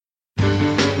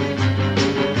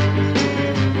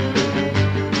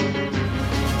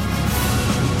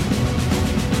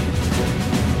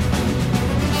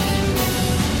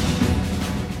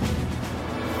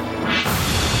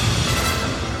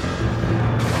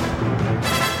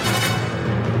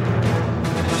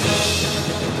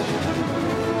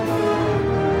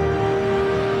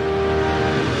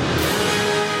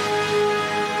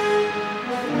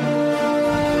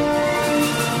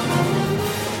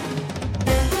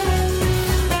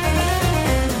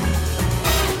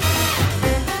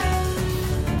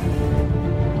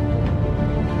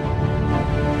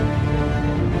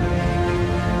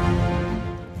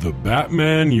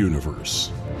Batman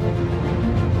universe.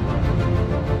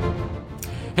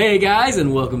 Hey guys,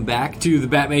 and welcome back to the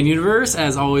Batman universe.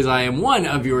 As always, I am one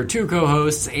of your two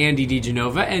co-hosts, Andy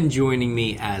DiGenova, and joining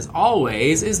me, as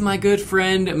always, is my good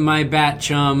friend, my bat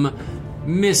chum,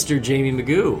 Mr. Jamie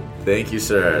Magoo. Thank you,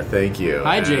 sir. Thank you.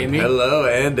 Hi, Jamie. Hello,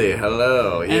 Andy.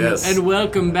 Hello. Yes. And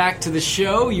welcome back to the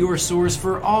show, your source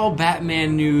for all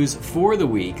Batman news for the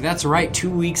week. That's right,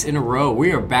 2 weeks in a row.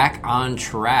 We are back on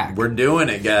track. We're doing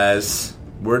it, guys.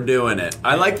 We're doing it.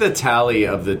 I like the tally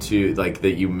of the two, like,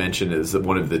 that you mentioned as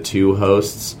one of the two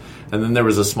hosts. And then there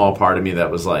was a small part of me that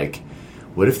was like,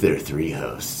 what if there are three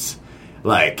hosts?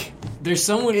 Like, there's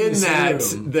someone in that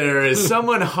room. There is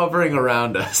someone hovering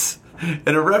around us. And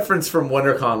a reference from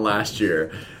WonderCon last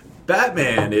year.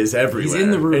 Batman is everywhere. He's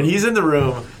in the room. And he's in the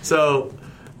room. So,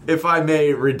 if I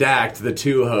may redact the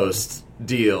two hosts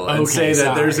deal and say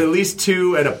that there's at least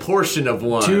two and a portion of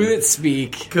one. Two that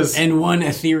speak, and one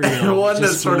ethereal. And one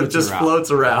that sort of just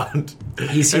floats around.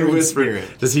 He's here in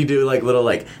spirit. Does he do like little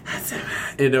like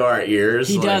into our ears?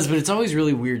 He does, but it's always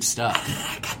really weird stuff.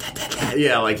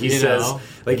 Yeah, like he says,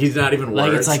 like he's not even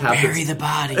words. Like it's like bury the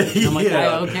body. And I'm like,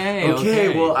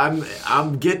 okay. Well,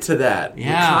 I'm get to that.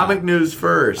 Yeah, comic news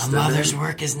first. A mother's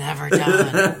work is never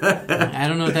done. I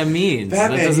don't know what that means.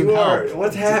 Batman, that doesn't help.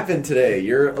 What's happened today?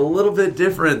 You're a little bit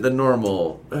different than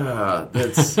normal.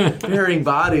 It's burying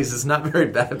bodies is not very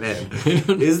Batman.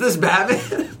 Is this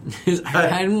Batman?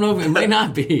 I don't know. It might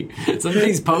not be.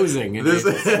 Somebody's posing. And it's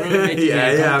really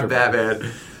yeah,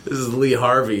 Batman. This is Lee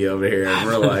Harvey over here, and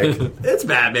we're like, it's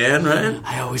Batman, right?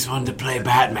 I always wanted to play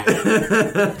Batman.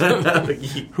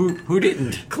 Who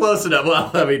didn't? Close enough.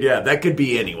 Well, I mean, yeah, that could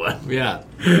be anyone. Yeah.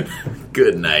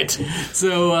 Good night.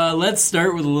 So let's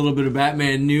start with a little bit of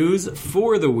Batman news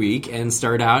for the week, and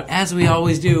start out, as we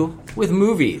always do, with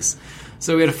movies.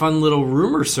 So we had a fun little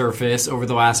rumor surface over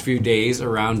the last few days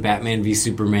around Batman v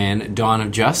Superman: Dawn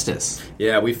of Justice.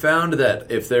 Yeah, we found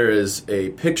that if there is a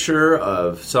picture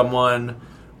of someone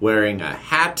wearing a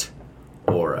hat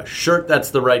or a shirt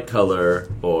that's the right color,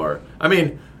 or, I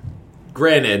mean,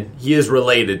 granted, he is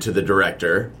related to the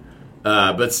director,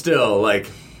 but still, like,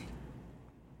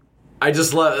 I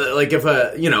just love, like, if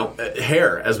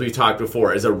hair, as we've talked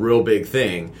before, is a real big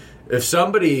thing. If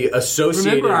somebody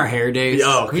associated... Remember our hair days?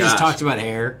 Oh, we just talked about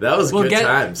hair. That was good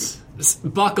times.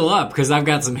 Buckle up, because I've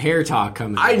got some hair talk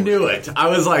coming. I knew it. I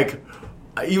was like,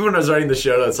 even when I was writing the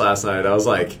show notes last night, I was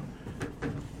like,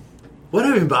 what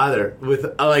do I even bother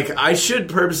with? Like, I should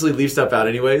purposely leave stuff out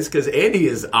anyways, because Andy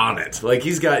is on it. Like,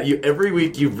 he's got you every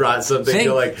week. You brought something.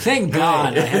 Thank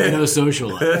God I have no social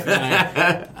life.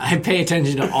 I pay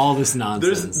attention to all this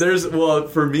nonsense. Well,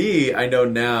 for me, I know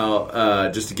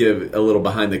now. Just to give a little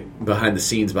behind the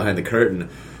scenes, behind the curtain.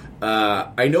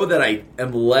 I know that I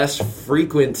am less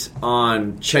frequent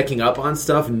on checking up on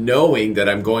stuff, knowing that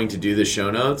I'm going to do the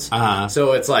show notes. Uh-huh.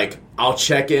 So it's like, I'll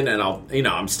check in and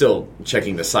I'm still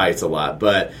checking the sites a lot,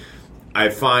 but I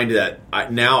find that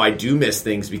now I do miss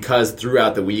things because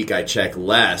throughout the week I check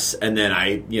less, and then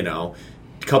a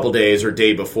couple days or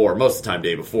day before, most of the time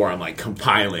day before, I'm like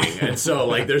compiling, and so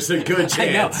like there's a good chance. I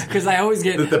know, because I always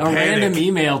get a random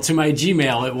email to my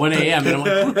Gmail at 1 a.m. and I'm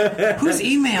like, who's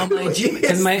emailed my Gmail?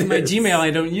 Because my Gmail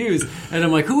I don't use, and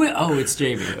I'm like, who? Oh, it's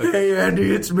Jamie. Okay. Hey Andy,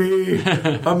 it's me.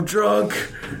 I'm drunk,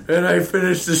 and I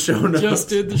finished the show notes. Just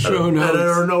did the show notes. And I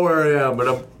don't know where I am, but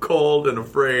I'm cold and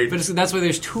afraid. But that's why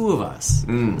there's two of us.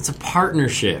 It's a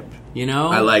partnership, you know?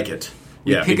 I like it.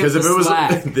 Yeah, because if it was...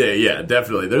 yeah,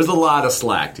 definitely. There's a lot of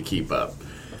slack to keep up.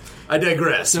 I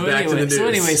digress. Back to the news. So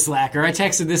anyway, Slacker, I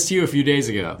texted this to you a few days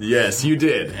ago. Yes, you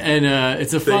did. And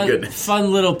it's a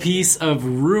fun little piece of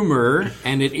rumor,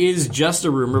 and it is just a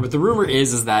rumor, but the rumor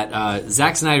is that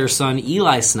Zack Snyder's son,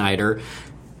 Eli Snyder,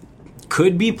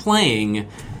 could be playing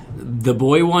the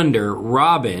boy wonder,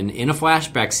 Robin, in a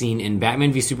flashback scene in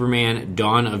Batman v Superman: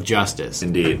 Dawn of Justice.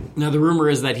 Indeed. Now, the rumor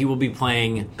is that he will be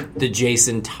playing the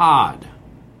Jason Todd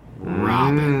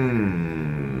Robin.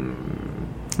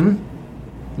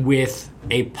 With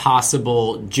a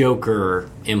possible Joker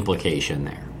implication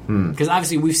there. Because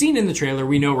obviously, we've seen in the trailer,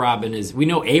 we know a Robin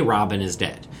is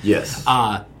dead. Yes.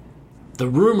 The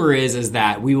rumor is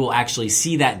that we will actually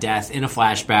see that death in a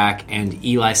flashback, and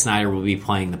Eli Snyder will be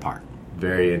playing the part.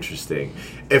 Very interesting.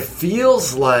 It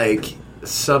feels like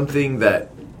something that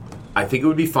I think it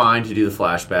would be fine to do the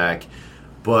flashback,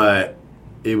 but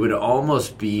it would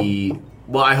almost be...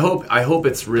 Well, I hope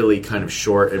it's really kind of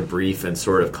short and brief and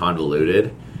sort of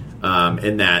convoluted,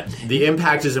 in that the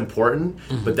impact is important,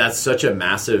 but that's such a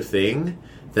massive thing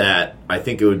that I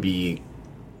think it would be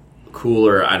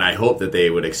cooler, and I hope that they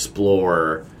would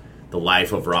explore the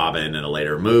life of Robin in a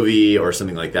later movie or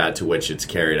something like that, to which it's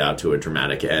carried out to a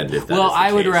dramatic end. If that well, is the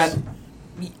I would case. rather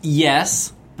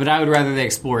yes, but I would rather they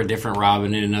explore a different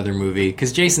Robin in another movie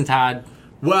because Jason Todd.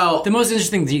 Well, The most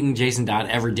interesting thing Jason Todd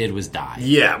ever did was die.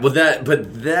 yeah, well,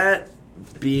 that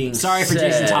being Sorry for said,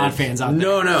 Jason Todd fans out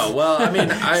there. No. Well, I mean,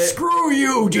 Screw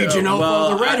you, DJ Nova.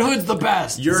 well, the Red Hood's the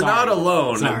best. You're Sorry. not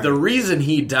alone. Sorry. The reason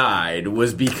he died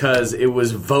was because it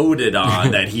was voted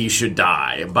on that he should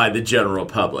die by the general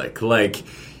public. Like,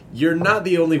 you're not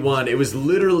the only one. It was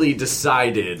literally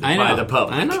decided by the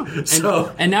public. I know.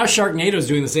 So, and now Sharknado's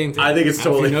doing the same thing. I think it's I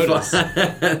don't know if totally you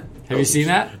noticed. fine. Have you seen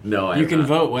that? No, I You have can not.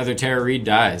 vote whether Tara Reid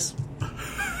dies.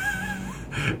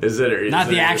 Is it Not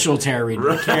the actual Tara Reid,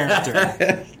 the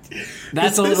character.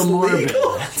 That's a little this morbid.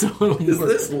 legal? That's a little Is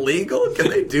morbid. this legal? Can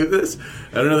they do this?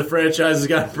 I don't know. The franchise has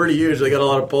gotten pretty huge. They got a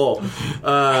lot of pull.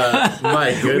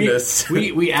 My goodness.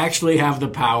 We actually have the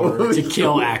power to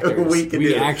kill actors. We can do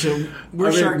it.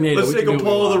 We're Sharknado. Let's We take can a do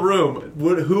poll what of we the want.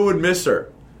 room. Who would miss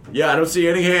her? Yeah, I don't see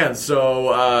any hands.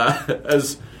 So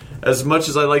as much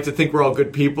as I like to think we're all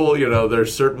good people,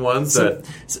 there's certain ones that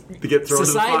get thrown in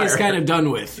the fire. Society's kind of done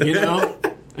with,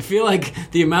 I feel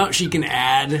like the amount she can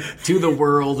add to the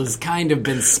world has kind of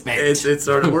been spent. It's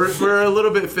sort of we're a little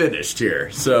bit finished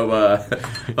here. So,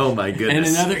 oh my and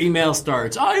goodness. another email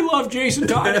starts. I love Jason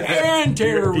Todd and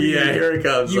Tara Reid. Yeah, here it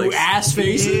comes. You ass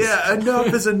faces. Yeah,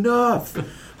 enough is enough.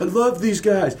 I love these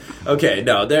guys. Okay,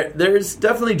 no, there's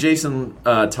definitely Jason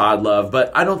Todd love,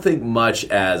 but I don't think much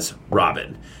as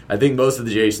Robin. I think most of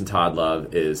the Jason Todd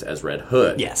love is as Red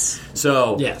Hood. Yes.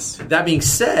 So, Yes. That being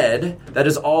said, that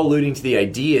is all alluding to the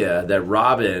idea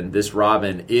that this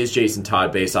Robin, is Jason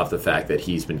Todd based off the fact that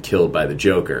he's been killed by the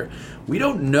Joker. We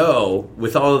don't know,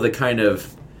 with all of the kind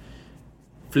of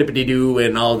flippity-doo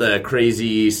and all the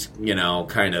crazy,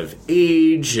 kind of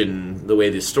age and the way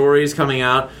the story is coming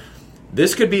out.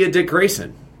 This could be a Dick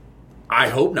Grayson. I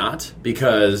hope not,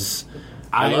 because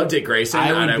I love Dick Grayson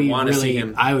and I want to see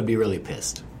him. I would be really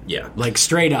pissed. Yeah. Like,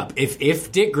 straight up.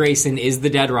 If Dick Grayson is the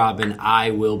dead Robin,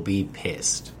 I will be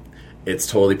pissed. It's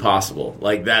totally possible.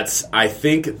 Like, I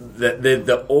think that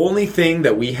the only thing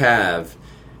that we have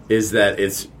is that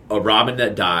it's a Robin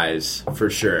that dies for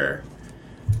sure,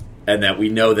 and that we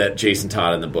know that Jason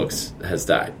Todd in the books has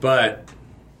died. But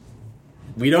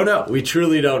we don't know. We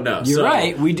truly don't know. You're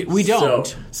right. We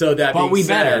don't. So that But being we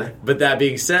said, better. But that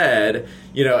being said,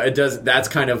 it does. That's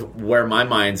kind of where my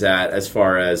mind's at as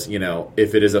far as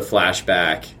if it is a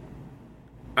flashback.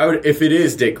 If it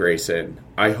is Dick Grayson,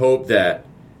 I hope that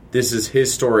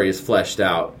his story is fleshed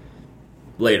out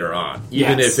later on,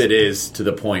 even Yes. if it is to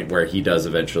the point where he does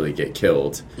eventually get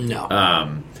killed. No.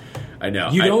 I know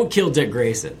You don't kill Dick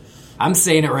Grayson. I'm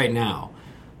saying it right now.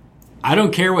 I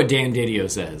don't care what Dan Didio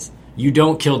says. You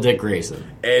don't kill Dick Grayson.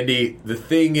 Andy, the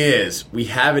thing is, we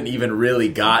haven't even really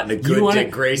gotten a good Dick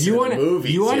Grayson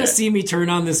movie. You want to see me turn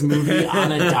on this movie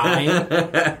on a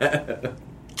dime?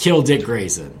 Kill Dick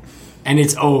Grayson. And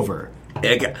it's over.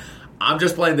 I'm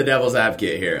just playing the devil's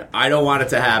advocate here. I don't want it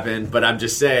to happen, but I'm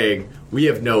just saying we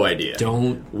have no idea.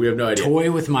 We have no idea.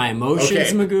 Toy with my emotions,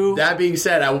 Okay, Magoo. that being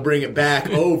said, I will bring it back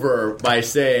over by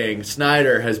saying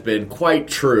Snyder has been quite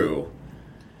true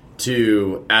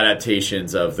to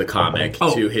adaptations of the comic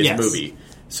to his movie.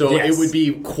 So Yes. it would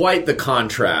be quite the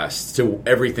contrast to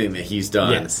everything that he's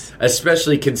done, Yes.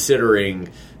 especially considering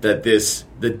that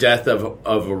the death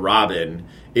of a Robin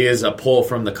is a pull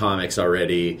from the comics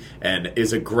already and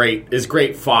is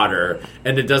great fodder,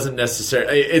 and it doesn't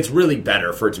necessarily. It's really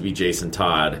better for it to be Jason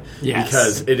Todd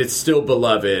because it is still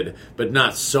beloved, but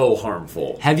not so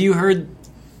harmful. Have you heard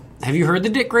the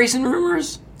Dick Grayson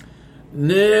rumors?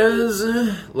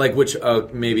 Like which?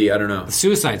 Maybe I don't know.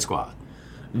 Suicide Squad.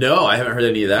 No, I haven't heard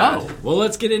any of that. Oh, well,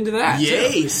 let's get into that.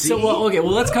 Yay! too. See? So,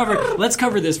 let's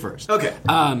cover this first. Okay.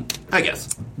 I guess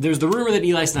There's the rumor that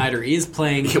Eli Snyder is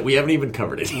playing. we haven't even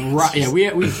covered it. Right, yeah,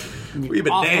 We've been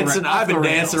dancing. I've been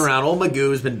dancing around. Old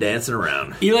Magoo's been dancing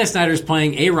around. Eli Snyder's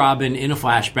playing a Robin in a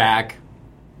flashback,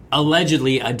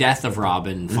 allegedly a Death of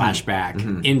Robin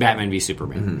flashback in Batman v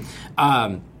Superman.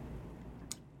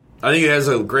 I think he has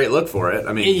a great look for it.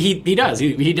 I mean, He does.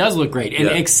 He does look great. And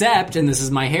Yeah. except, and this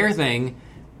is my hair thing,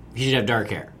 he should have dark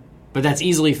hair. But that's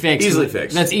easily fixed.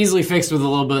 That's easily fixed with a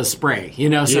little bit of spray.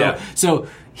 So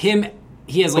him.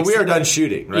 He has like. but we are done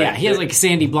shooting, right? Yeah, he has like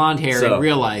sandy blonde hair So- in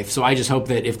real life. So I just hope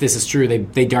that if this is true,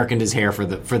 they darkened his hair for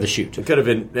the shoot. It could have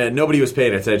been. Nobody was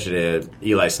paying attention to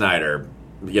Eli Snyder,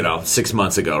 6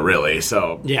 months ago, really.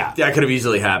 So Yeah. that could have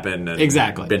easily happened. And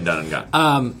Exactly. been done and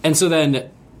gone. And so then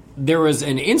there was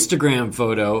an Instagram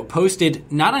photo posted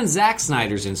not on Zack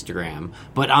Snyder's Instagram,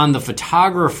 but on the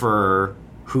photographer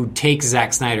who takes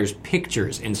Zack Snyder's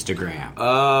pictures Instagram.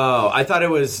 Oh, I thought it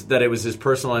was his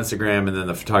personal Instagram, and then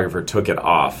the photographer took it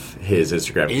off his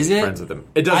Instagram. Is it? Friends with him.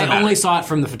 It doesn't matter. I only saw it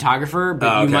from the photographer,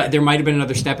 but there might have been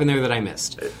another step in there that I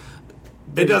missed.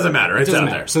 It doesn't matter. It's out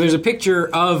there. So there's a picture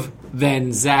of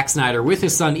then Zack Snyder with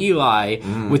his son Eli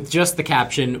with just the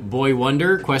caption "Boy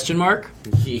Wonder?" ?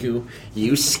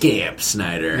 You scamp,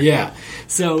 Snyder. Yeah.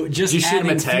 So just you shoot him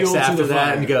a text after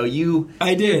that and go,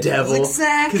 I did. You devil, like,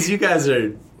 Zach, because you guys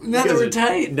are. Now that we're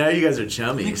tight. Now you guys are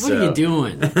chummy. Like, what are you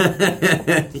doing?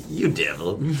 You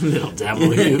devil. Little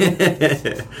devil, you.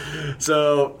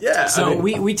 So, yeah. So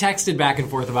we texted back and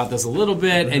forth about this a little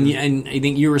bit, and I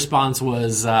think your response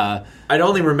was... I'd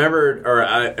only remembered,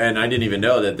 and I didn't even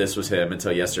know that this was him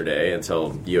until yesterday,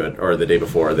 until you had, or the day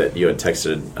before, that you had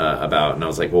texted about, and I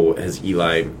was like, well, has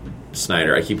Eli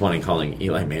Snyder... I keep wanting calling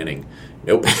Eli Manning.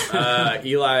 Nope.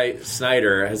 Eli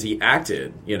Snyder, has he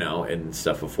acted, and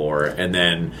stuff before? And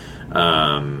then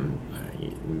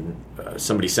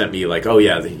somebody sent me like, oh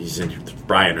yeah, he's in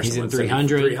Brian or something. He's in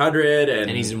 300. 300, and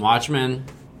he's in Watchmen.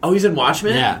 Oh, he's in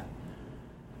Watchmen? Yeah.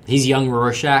 He's young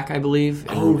Rorschach, I believe,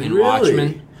 in really?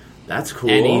 Watchmen. That's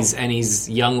cool. And he's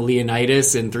young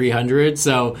Leonidas in 300,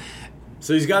 So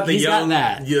he's got the young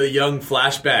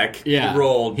flashback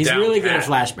role. He's really good at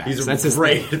flashbacks. He's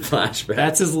great at flashbacks.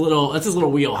 That's his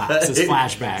little wheelhouse. His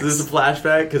flashbacks. Is this a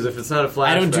flashback? Because if it's not a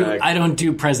flashback, I don't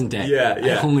do present day.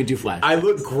 Yeah. I only do flashbacks. I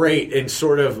look great in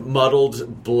sort of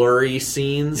muddled, blurry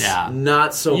scenes. Yeah,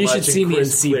 not so you much. You should see me in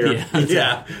sepia.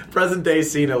 Yeah, present day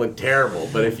scene, I look terrible.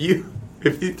 But if you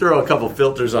throw a couple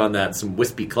filters on that, some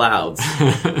wispy clouds,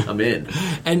 I'm in.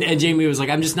 And Jamie was like,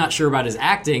 I'm just not sure about his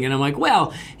acting. And I'm like,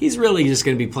 well, he's really just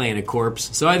going to be playing a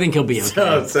corpse, so I think he'll be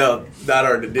okay. So not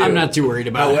hard to do. I'm not too worried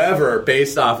about it. However,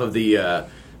 based off of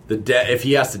if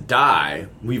he has to die,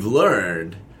 we've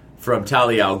learned from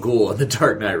Talia al Ghul in The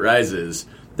Dark Knight Rises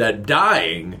that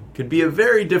dying could be a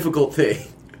very difficult thing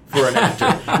for an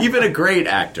actor, even a great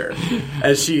actor,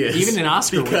 as she is. Even an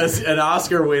Oscar because an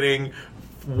Oscar-winning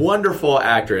wonderful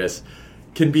actress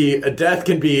death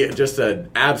can be just an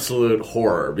absolute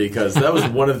horror, because that was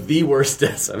one of the worst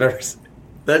deaths I've ever seen.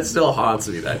 That still haunts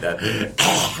me, that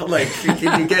death. Like,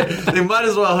 can you they might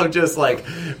as well have just like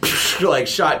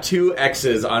shot 2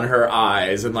 X's on her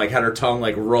eyes and like had her tongue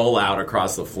like roll out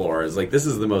across the floor. It's like, this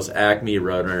is the most Acme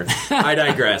runner. I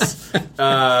digress.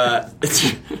 I've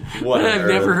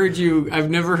never heard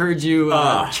you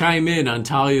chime in on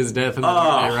Talia's death in The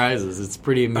Dark Knight Rises. It's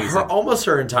pretty amazing. Almost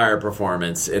her entire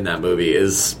performance in that movie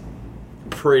is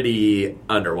pretty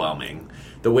underwhelming.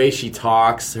 The way she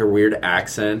talks, her weird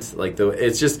accent,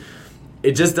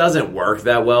 it just doesn't work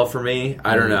that well for me.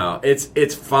 I don't know.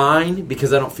 It's fine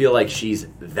because I don't feel like she's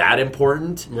that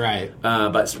important. Right.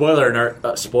 But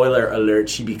spoiler alert,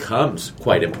 she becomes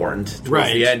quite important.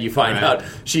 Towards the end, you find out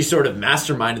she sort of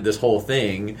masterminded this whole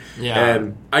thing. Yeah.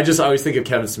 And I just always think of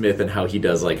Kevin Smith and how he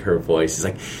does like her voice. He's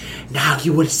like, now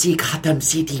you will see Gotham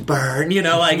City burn.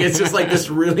 It's just like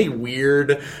this really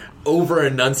weird,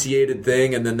 over-enunciated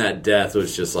thing, and then that death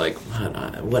was just like,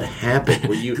 what happened?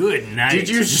 Were you good night? Did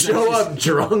you show up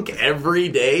drunk every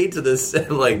day to this?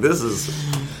 Like, this is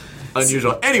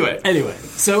unusual. Anyway,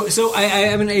 so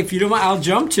I mean, if you don't mind, I'll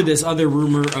jump to this other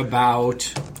rumor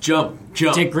about jump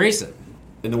Dick Grayson.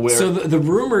 So the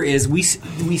rumor is we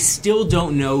still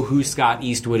don't know who Scott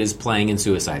Eastwood is playing in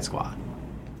Suicide Squad.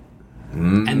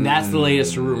 And that's the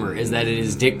latest rumor, is that it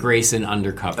is Dick Grayson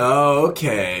undercover. Oh,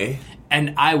 okay.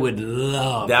 And I would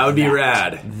love that. Would be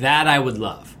rad. That I would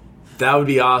love. That would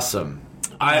be awesome.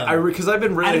 Because I've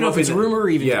been really. I don't know if it's rumor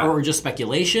or just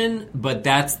speculation, but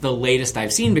that's the latest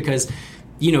I've seen, because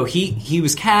he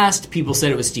was cast. People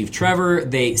said it was Steve Trevor.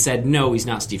 They said no, he's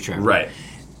not Steve Trevor. Right.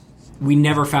 We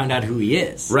never found out who he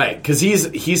is. Right, because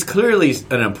he's clearly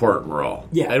an important role.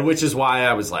 Yeah, and which is why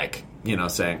I was like,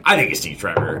 saying, I think it's Steve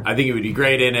Trevor. I think he would be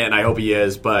great in it, and I hope he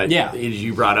is. But as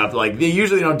you brought up, like, they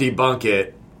usually don't debunk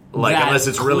it. Unless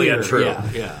it's really untrue.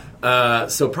 Yeah.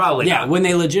 So probably not. When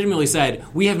they legitimately said,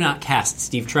 we have not cast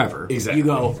Steve Trevor. Exactly. You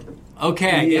go,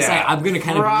 okay, I guess I'm going to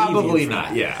kind of probably believe you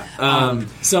not, yeah.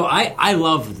 So I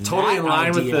love totally that in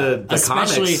line idea, with the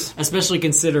comics. Especially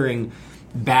considering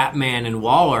Batman and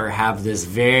Waller have this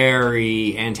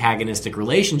very antagonistic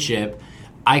relationship.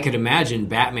 I could imagine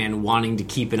Batman wanting to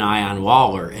keep an eye on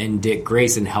Waller and Dick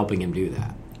Grayson helping him do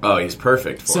that. Oh, he's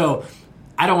perfect for it.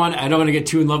 I don't want to get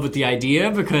too in love with the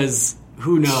idea, because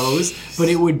who knows?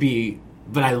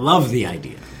 But I love the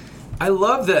idea. I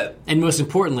love that, and most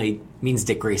importantly, means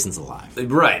Dick Grayson's alive.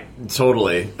 Right,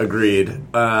 totally agreed.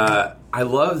 I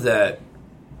love that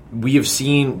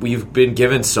we've been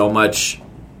given so much.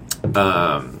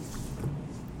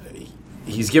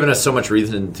 He's he's given us so much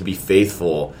reason to be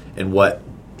faithful in what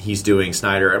he's doing,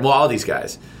 Snyder, and all these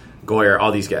guys, Goyer,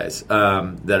 all these guys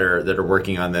that are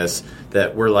working on this,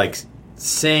 that we're like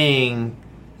saying.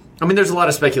 I mean, there's a lot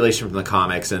of speculation from the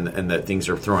comics and that things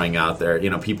are throwing out there.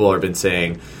 People have been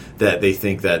saying that they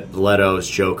think that Leto's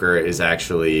Joker is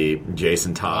actually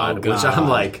Jason Todd, which I'm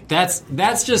like,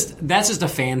 that's just a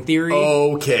fan theory.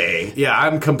 Okay, yeah,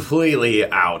 I'm completely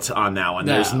out on that one.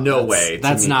 There's no way.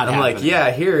 That's not. I'm happening. like,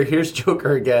 yeah, here's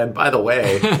Joker again. By the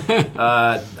way,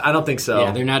 I don't think so.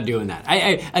 Yeah, they're not doing that.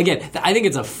 I think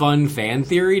it's a fun fan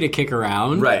theory to kick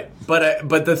around. Right,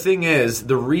 but the thing is,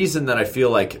 the reason that I feel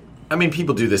like. I mean,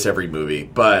 people do this every movie,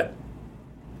 but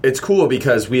it's cool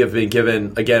because we have been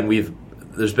given, again,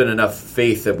 there's been enough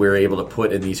faith that we're able to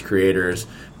put in these creators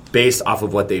based off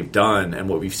of what they've done and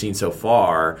what we've seen so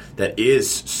far that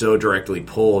is so directly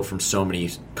pulled from so many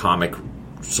comic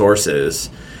sources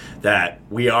that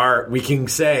we can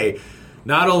say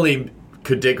not only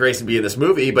could Dick Grayson be in this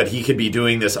movie, but he could be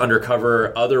doing this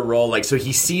undercover other role. Like, so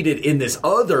he's seated in this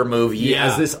other movie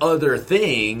as this other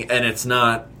thing, and it's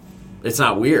not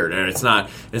weird, and it's not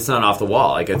off the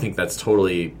wall. Like, I think that's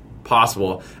totally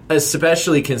possible,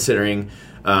 especially considering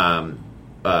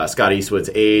Scott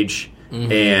Eastwood's age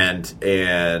and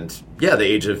the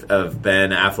age of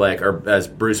Ben Affleck or as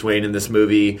Bruce Wayne in this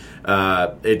movie.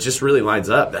 It just really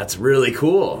lines up. That's really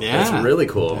cool. Yeah. That's really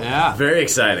cool. Yeah. Very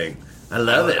exciting. I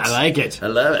love it. I like it. I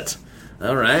love it.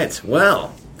 All right.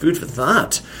 Well, food for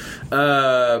thought.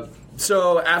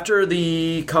 So after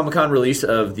the Comic-Con release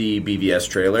of the BVS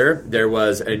trailer, there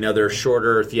was another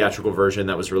shorter theatrical version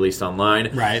that was released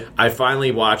online. Right. I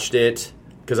finally watched it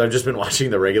because I've just been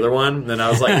watching the regular one, and I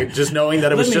was like, just knowing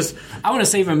that it was I want to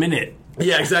save a minute.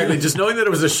 Yeah, exactly. Just knowing that it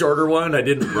was a shorter one, I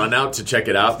didn't run out to check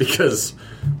it out because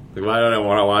why don't I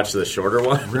want to watch the shorter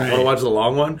one? Right. I want to watch the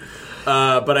long one.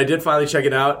 But I did finally check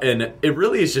it out, and it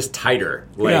really is just tighter.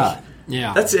 Like,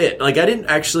 yeah. That's it. Like, I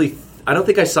don't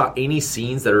think I saw any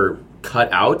scenes that are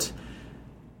cut out.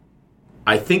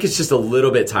 I think it's just a little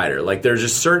bit tighter. Like, there's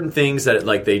just certain things that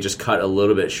like they just cut a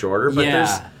little bit shorter. But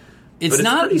it's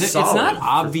not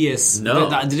obvious. No,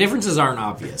 the differences aren't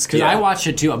obvious because Yeah. I watched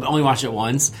it too. I've only watched it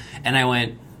once, and I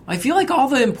went, I feel like all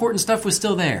the important stuff was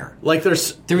still there. Like there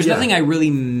was nothing I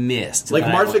really missed. Like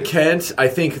Martha Kent, I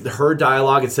think her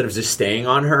dialogue, instead of just staying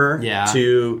on her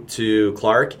to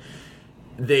Clark,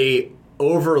 they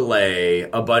overlay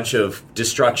a bunch of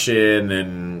destruction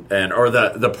and or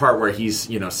the part where he's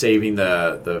saving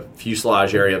the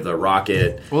fuselage area of the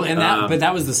rocket. Well, and but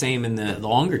that was the same in the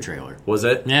longer trailer. Was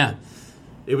it? Yeah.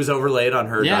 It was overlaid on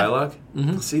her dialogue.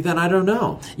 Mm-hmm. See, then I don't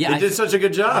know. Yeah, they did such a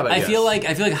good job. I feel like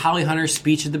Holly Hunter's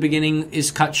speech at the beginning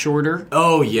is cut shorter.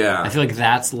 Oh yeah, I feel like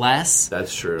that's less.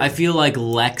 That's true. I feel like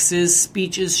Lex's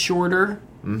speech is shorter.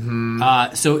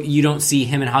 Mm-hmm. So you don't see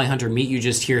him and Holly Hunter meet. You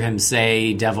just hear him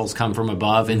say "Devils come from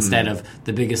above" instead of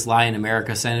 "the biggest lie in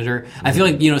America, Senator." Mm-hmm. I feel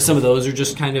like some of those are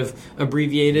just kind of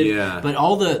abbreviated. Yeah. But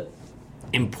all the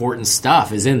important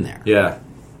stuff is in there. Yeah.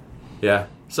 Yeah.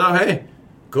 So hey.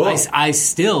 Cool. I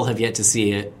still have yet to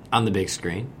see it on the big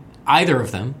screen. Either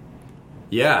of them.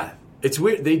 Yeah, it's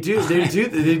weird. They do.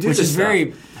 Which is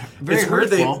very, very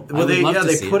hurtful.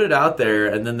 They put it out there,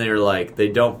 and then they're like, they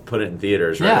don't put it in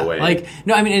theaters right away. Like,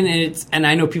 no, I mean, and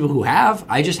I know people who have.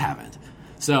 I just haven't.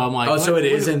 So I'm like, so it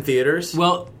is in theaters.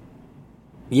 Well,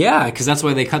 yeah, because that's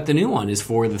why they cut the new one is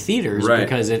for the theaters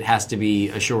because it has to be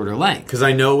a shorter length. Because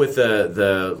I know with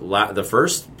the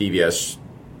first BVS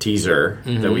teaser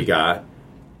that we got.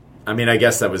 I mean, I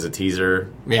guess that was a teaser.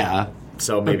 Yeah.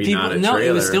 So maybe not a trailer. No,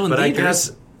 it was still in theaters. I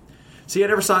guess. See, I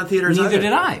never saw it in theaters. Neither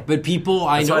did I. But people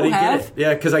I know have.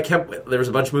 Yeah, because there was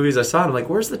a bunch of movies I saw, and I'm like,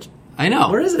 where's the? I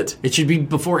know. Where is it? It should be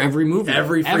before every movie.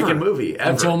 Every freaking movie ever.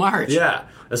 Until March. Yeah,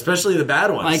 especially the bad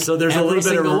ones. Like, so there's a little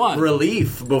bit of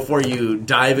relief before you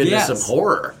dive into some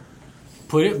horror.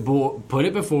 Put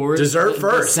it before dessert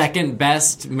first. The second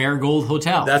best Marigold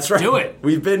Hotel. That's right. Do it.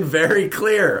 We've been very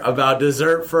clear about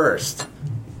dessert first.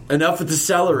 Enough with the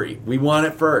celery. We want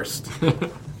it first. Anyway,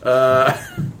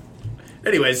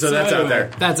 so that's out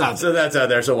there. That's out there. So that's out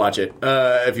there. So watch it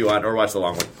if you want, or watch the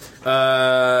long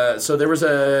one. So there was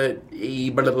a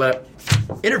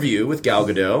interview with Gal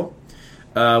Gadot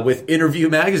with Interview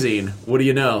Magazine. What do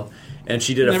you know? And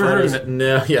she did a Never heard of it.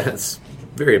 No, yeah, it's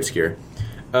very obscure.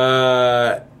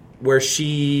 Where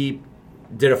she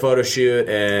did a photo shoot,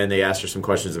 and they asked her some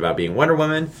questions about being Wonder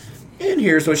Woman. And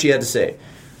here's what she had to say.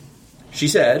 She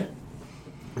said,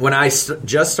 When I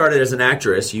just started as an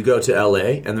actress, you go to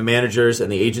LA, and the managers and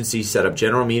the agency set up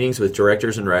general meetings with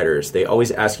directors and writers. They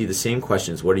always ask you the same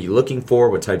questions. What are you looking for?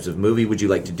 What types of movie would you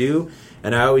like to do?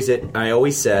 And I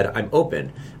always said, I'm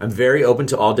open. I'm very open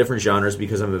to all different genres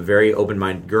because I'm a very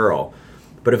open-minded girl.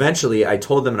 But eventually, I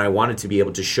told them that I wanted to be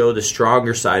able to show the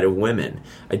stronger side of women.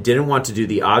 I didn't want to do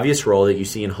the obvious role that you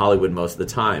see in Hollywood most of the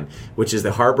time, which is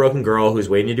the heartbroken girl who's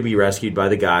waiting to be rescued by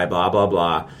the guy, blah, blah,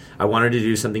 blah. I wanted to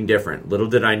do something different. Little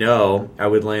did I know I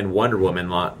would land Wonder Woman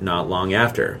not long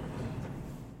after.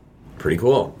 Pretty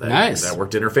cool. Nice. That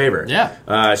worked in her favor.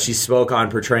 Yeah. She spoke on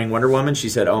portraying Wonder Woman. She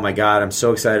said, oh my God, I'm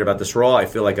so excited about this role. I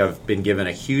feel like I've been given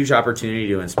a huge opportunity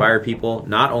to inspire people,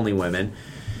 not only women.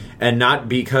 And not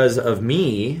because of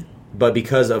me, but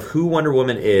because of who Wonder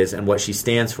Woman is and what she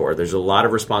stands for. There's a lot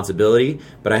of responsibility,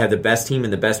 but I have the best team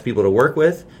and the best people to work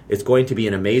with. It's going to be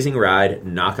an amazing ride,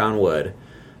 knock on wood.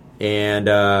 And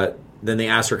then they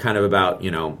asked her kind of about,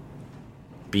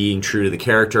 being true to the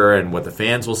character and what the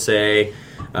fans will say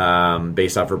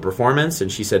based off her performance.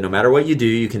 And she said, no matter what you do,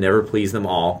 you can never please them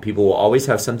all. People will always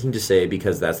have something to say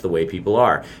because that's the way people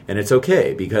are. And it's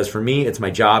okay, because for me, it's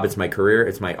my job, it's my career,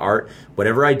 it's my art.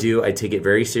 Whatever I do, I take it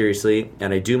very seriously,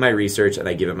 and I do my research, and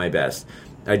I give it my best.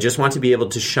 I just want to be able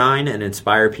to shine and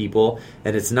inspire people,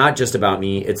 and it's not just about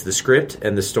me, it's the script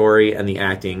and the story and the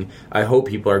acting. I hope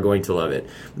people are going to love it.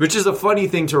 Which is a funny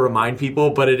thing to remind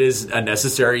people, but it is a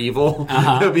necessary evil,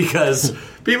 because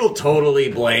people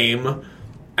totally blame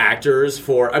actors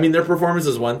for, their performance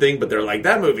is one thing, but they're like,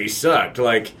 that movie sucked.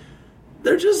 Like,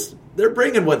 they're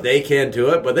bringing what they can to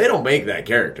it, but they don't make that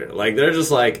character. Like, they're just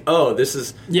like, oh, this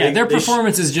is... Yeah, their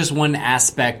performance is just one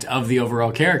aspect of the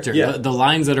overall character. Yeah. The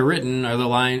lines that are written are the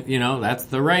line, that's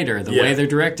the writer. The way they're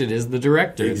directed is the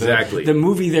director. Exactly. The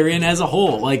movie they're in as a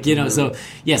whole. Like, so,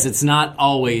 yes, it's not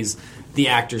always the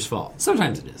actor's fault.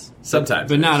 Sometimes it is. Sometimes.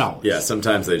 But not always. Yeah,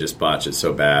 sometimes they just botch it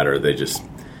so bad, or they just...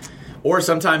 Or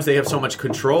sometimes they have so much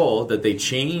control that they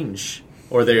change...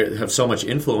 Or they have so much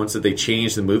influence that they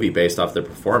change the movie based off their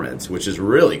performance, which is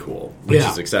really cool, which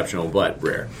is exceptional but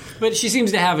rare. But she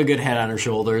seems to have a good head on her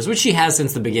shoulders, which she has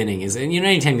since the beginning. And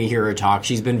anytime you hear her talk,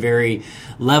 she's been very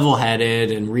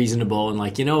level-headed and reasonable and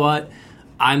like, you know what?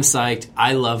 I'm psyched.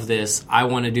 I love this. I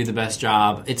want to do the best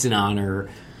job. It's an honor.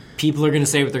 People are going to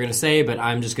say what they're going to say, but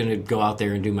I'm just going to go out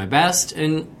there and do my best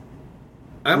and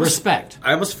respect.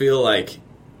 I almost feel like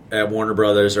at Warner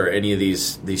Brothers or any of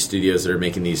these studios that are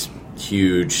making these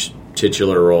huge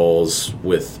titular roles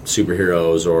with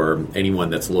superheroes or anyone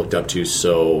that's looked up to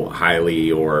so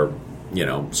highly or,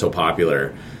 so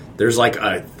popular, there's like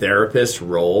a therapist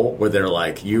role where they're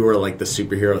like, you are like the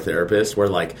superhero therapist, where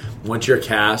like once you're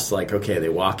cast, like, okay, they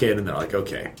walk in and they're like,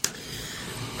 okay,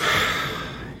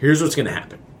 here's what's going to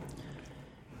happen.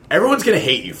 Everyone's going to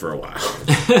hate you for a while.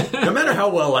 No matter how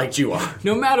well liked you are.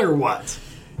 No matter what.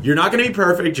 You're not going to be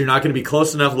perfect. You're not going to be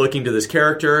close enough looking to this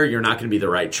character. You're not going to be the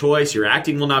right choice. Your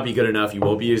acting will not be good enough. You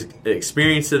won't be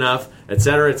experienced enough,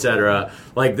 etc., etc.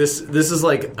 Like this is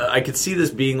like, I could see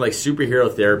this being like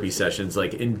superhero therapy sessions,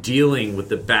 like in dealing with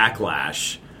the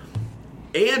backlash,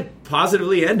 and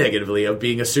positively and negatively, of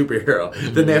being a superhero.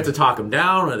 Mm-hmm. Then they have to talk them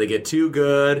down, or they get too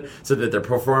good so that their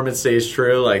performance stays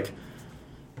true. Like,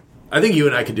 I think you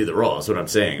and I could do the role. That's what I'm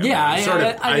saying. Yeah,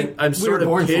 I'm sort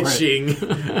of pitching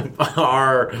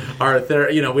our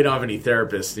we don't have any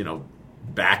therapist,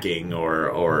 backing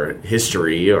or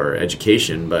history or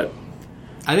education, but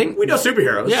I think we know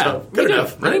superheroes. Yeah, so good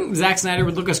enough. Right? I think Zack Snyder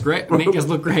would make us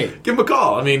look great. Give him a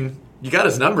call. You got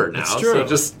his number now. That's true. So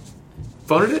just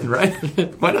phone it in, right?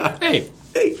 Why not? Hey,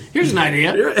 here's an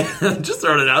idea. Just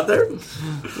throwing it out there.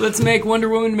 Let's make Wonder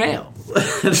Woman male.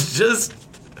 I'm just,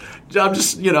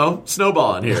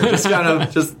 snowballing here. Just kind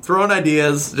of just throwing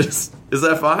ideas. Is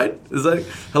that fine?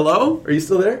 Hello? Are you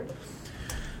still there?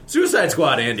 Suicide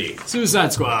Squad, Andy.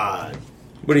 Suicide Squad.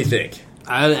 What do you think?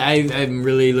 I'm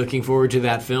really looking forward to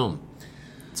that film.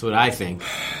 That's what I think.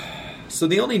 So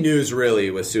the only news really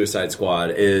with Suicide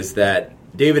Squad is that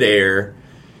David Ayer,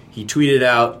 he tweeted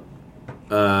out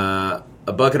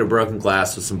a bucket of broken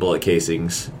glass with some bullet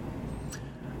casings,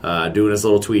 doing his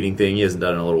little tweeting thing. He hasn't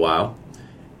done it in a little while.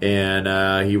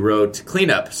 And he wrote,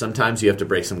 cleanup. Sometimes you have to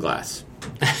break some glass.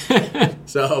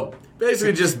 So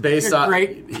basically just based on...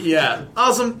 Great. Yeah.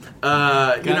 Awesome.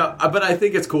 But I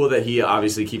think it's cool that he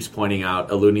obviously keeps pointing out,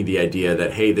 alluding the idea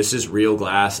that, hey, this is real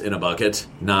glass in a bucket,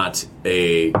 not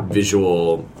a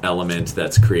visual element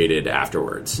that's created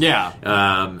afterwards.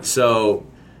 Yeah. So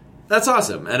That's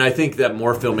awesome. And I think that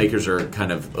more filmmakers are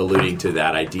kind of alluding to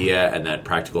that idea and that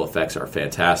practical effects are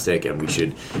fantastic and we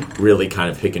should really kind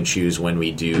of pick and choose when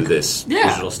we do this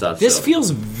digital stuff. This feels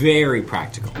very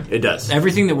practical. It does.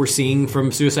 Everything that we're seeing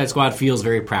from Suicide Squad feels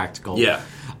very practical. Yeah.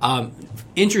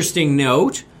 Interesting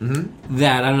note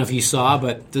that I don't know if you saw,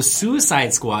 but the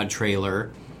Suicide Squad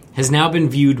trailer has now been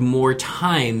viewed more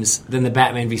times than the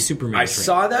Batman v Superman trailer. I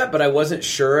saw that, but I wasn't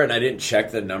sure, and I didn't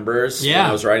check the numbers when I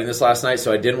was writing this last night,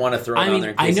 so I didn't want to throw it on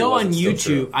there in case I know it wasn't on still YouTube,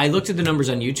 true. I looked at the numbers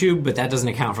on YouTube, but that doesn't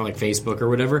account for like Facebook or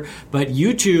whatever. But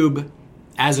YouTube,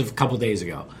 as of a couple days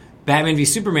ago, Batman v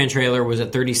Superman trailer was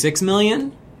at 36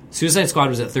 million. Suicide Squad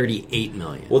was at 38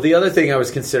 million. Well, the other thing I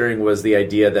was considering was the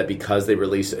idea that because they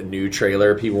released a new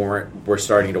trailer, people were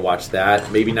starting to watch that,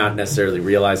 maybe not necessarily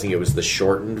realizing it was the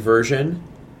shortened version.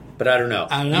 But I don't know.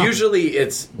 Usually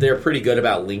they're pretty good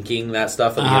about linking that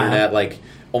stuff on the internet. Like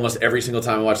almost every single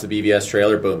time I watch the BVS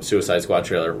trailer, boom, Suicide Squad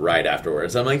trailer right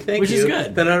afterwards. I'm like, thank you. Which is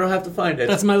good. Then I don't have to find it.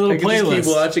 That's my little playlist. I can just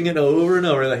keep watching it over and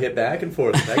over and I hit back and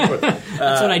forth.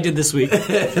 That's what I did this week.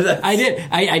 I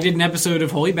did an episode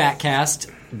of Holy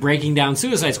Batcast breaking down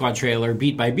Suicide Squad trailer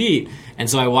beat by beat, and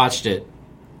so I watched it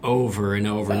over and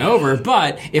over and over.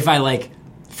 But if I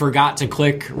forgot to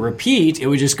click repeat, it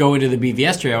would just go into the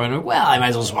BVS trailer, and I might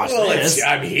as well just watch this.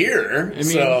 I'm here,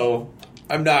 so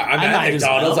I'm at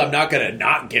McDonald's. I'm not going to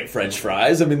not get French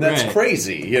fries. I mean, that's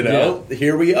crazy, Yeah.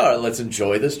 Here we are. Let's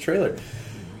enjoy this trailer.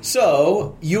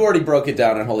 So you already broke it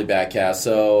down on Holy Batcast,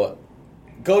 so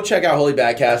go check out Holy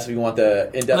Batcast if you want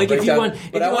the in-depth breakdown.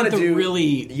 If you want the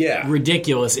really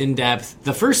ridiculous in-depth,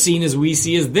 the first scene we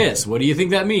see is this. What do you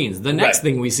think that means? The next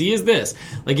thing we see is this.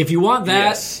 If you want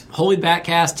that, Holy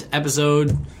Batcast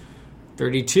episode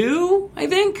 32, I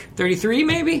think? 33,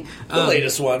 maybe? The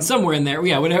latest one. Somewhere in there.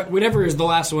 Yeah, whatever is the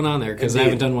last one on there, because I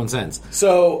haven't done one since.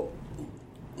 So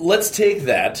let's take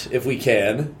that, if we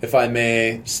can, if I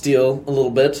may steal a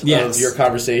little bit of your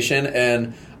conversation,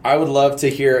 and I would love to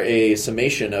hear a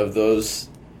summation of those,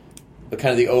 kind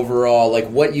of the overall,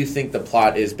 what you think the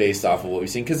plot is based off of what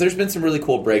we've seen. Because there's been some really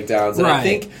cool breakdowns. And I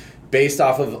think based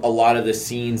off of a lot of the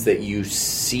scenes that you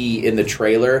see in the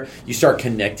trailer, you start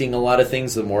connecting a lot of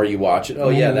things the more you watch it. Oh,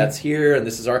 yeah, that's here, and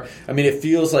this is Arkham. I mean, it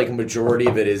feels like a majority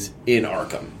of it is in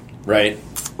Arkham, right?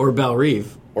 Or Belle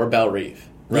Reve.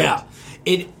 Right? Yeah.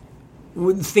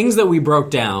 Things that we broke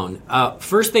down,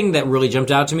 first thing that really jumped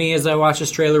out to me as I watched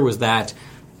this trailer was that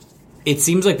it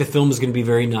seems like the film is going to be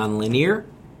very non-linear.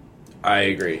 I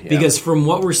agree. Yeah. Because from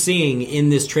what we're seeing in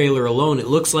this trailer alone, it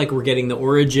looks like we're getting the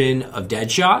origin of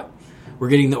Deadshot. We're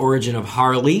getting the origin of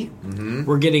Harley. Mm-hmm.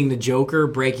 We're getting the Joker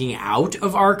breaking out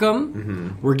of Arkham.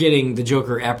 Mm-hmm. We're getting the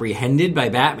Joker apprehended by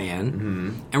Batman.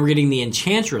 Mm-hmm. And we're getting the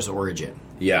Enchantress origin.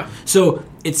 Yeah. So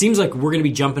it seems like we're going to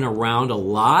be jumping around a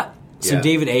lot. So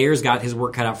David Ayer's got his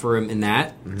work cut out for him in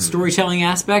that storytelling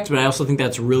aspect, but I also think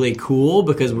that's really cool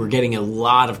because we're getting a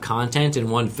lot of content in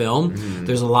one film. Mm-hmm.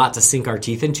 There's a lot to sink our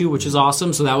teeth into, which is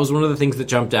awesome. So that was one of the things that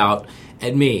jumped out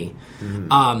at me.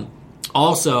 Mm-hmm.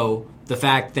 Also, the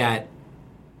fact that,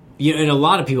 and a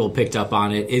lot of people picked up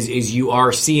on it, is you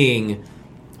are seeing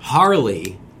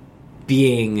Harley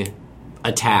being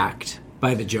attacked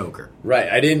by the Joker. Right.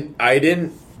 I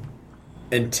didn't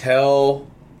until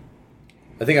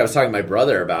I think I was talking to my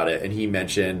brother about it, and he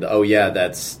mentioned, "Oh yeah,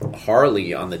 that's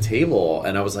Harley on the table,"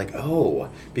 and I was like,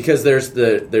 "Oh," because there's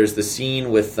the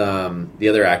scene with the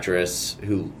other actress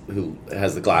who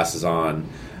has the glasses on,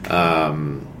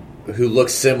 who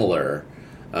looks similar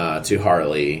to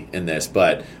Harley in this,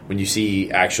 but when you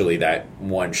see actually that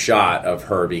one shot of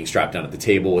her being strapped down at the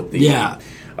table with the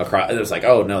across, it was like,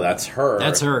 "Oh no, that's her.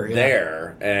 That's her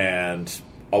there," and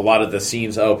a lot of the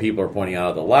scenes, people are pointing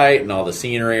out the light and all the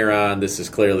scenery around. This is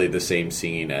clearly the same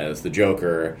scene as the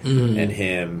Joker and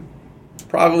him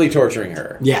probably torturing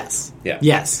her. Yes. Yeah.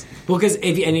 Yes. Well, because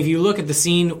if you look at the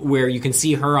scene where you can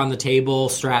see her on the table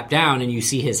strapped down and you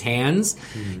see his hands,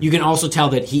 you can also tell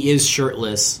that he is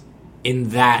shirtless in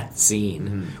that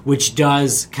scene, which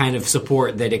does kind of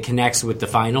support that it connects with the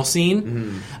final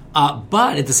scene.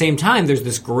 But at the same time, there's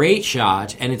this great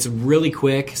shot, and it's really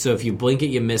quick, so if you blink it,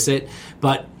 you miss it.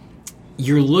 But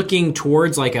you're looking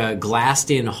towards a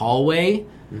glassed-in hallway,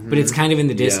 but it's kind of in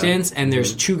the distance, and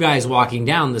there's two guys walking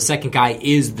down. The second guy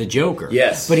is the Joker.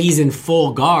 Yes. But he's in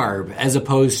full garb, as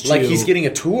opposed to... he's getting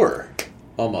a tour,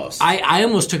 almost. I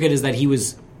almost took it as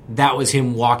that was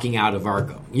him walking out of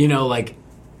Arkham.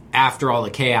 After all the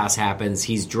chaos happens,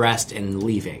 he's dressed and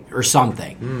leaving, or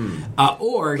something.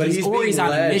 Or he's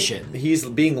on a mission. He's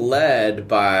being led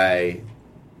by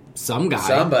some guy.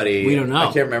 Somebody. We don't know. I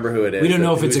can't remember who it is. We don't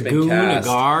know if it's a goon, a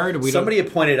guard. Somebody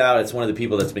had pointed out it's one of the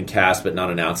people that's been cast but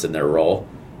not announced in their role.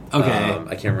 Okay.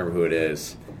 I can't remember who it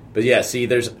is. But yeah, see,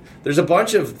 there's a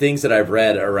bunch of things that I've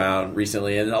read around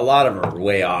recently, and a lot of them are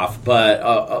way off, but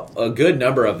a good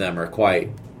number of them are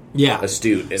quite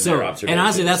astute in their observations. And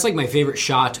honestly, that's like my favorite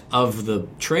shot of the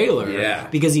trailer. Yeah.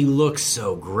 Because he looks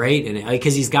so great in it.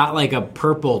 Because he's got like a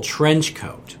purple trench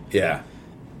coat. Yeah.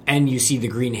 And you see the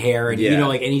green hair, and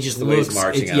and he just looks.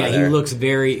 He looks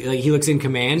very he looks in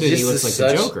command, and he looks like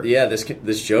the Joker. Yeah,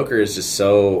 this Joker is just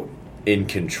so in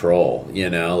control.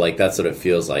 Like that's what it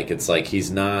feels like. It's like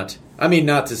he's not. I mean,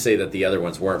 not to say that the other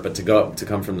ones weren't, but to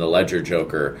come from the Ledger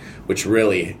Joker, which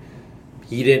really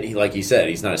he didn't. Like you said,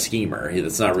 he's not a schemer.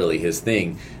 That's not really his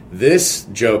thing. This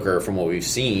Joker, from what we've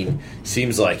seen,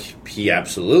 seems like he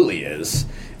absolutely is.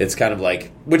 It's kind of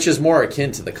like, which is more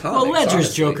akin to the comics. Well, Ledger's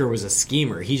honestly. Joker was a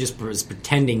schemer. He just was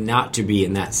pretending not to be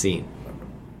in that scene.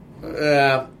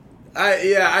 I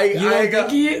don't think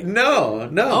he...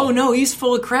 No. Oh, no, he's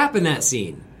full of crap in that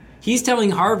scene. He's telling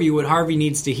Harvey what Harvey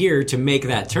needs to hear to make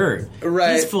that turn.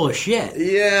 Right. He's full of shit.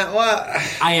 Yeah, well...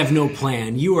 I have no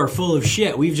plan. You are full of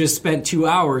shit. We've just spent 2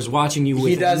 hours watching you with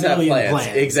He does have plans.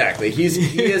 plans. Exactly. He is,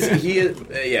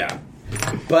 yeah.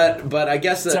 But I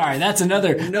guess that... Sorry, that's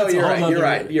another... No, that's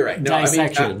you're right. No,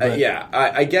 dissection.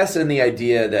 I guess in the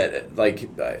idea that, like,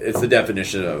 it's the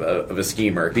definition of a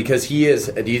schemer, because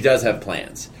he does have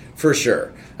plans. For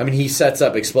sure. I mean, he sets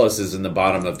up explosives in the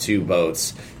bottom of 2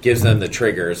 boats, gives them the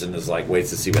triggers, and is like,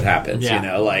 waits to see what happens.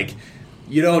 Yeah. Like,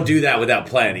 you don't do that without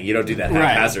planning. You don't do that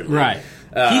haphazardly. Right.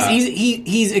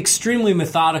 He's extremely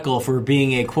methodical for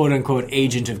being a quote-unquote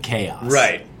agent of chaos.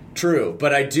 Right. True.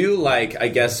 But I do like, I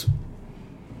guess,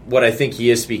 what I think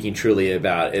he is speaking truly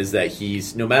about is that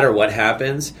no matter what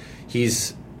happens,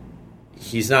 he's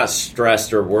not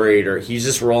stressed or worried, or he's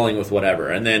just rolling with whatever.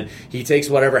 And then he takes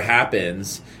whatever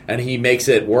happens and he makes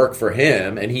it work for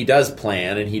him, and he does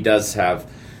plan, and he does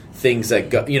have things that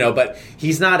go, but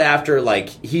he's not after, like,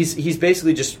 he's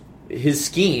basically just, his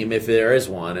scheme, if there is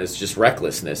one, is just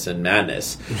recklessness and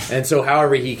madness. And so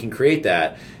however he can create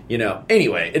that,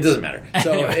 anyway, it doesn't matter.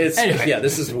 So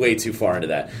this is way too far into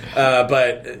that.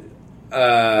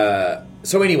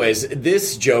 So anyways,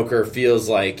 this Joker feels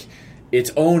like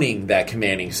it's owning that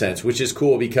commanding sense, which is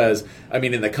cool because, I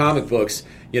mean, in the comic books,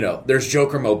 there's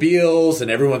Joker mobiles and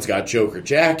everyone's got Joker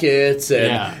jackets,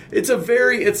 and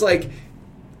it's like,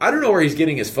 I don't know where he's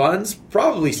getting his funds.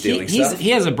 Probably stealing stuff. He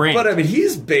has a brand. But I mean,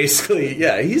 he's basically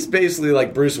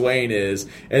like Bruce Wayne is,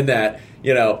 in that,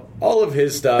 all of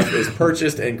his stuff is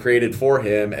purchased and created for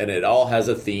him, and it all has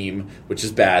a theme, which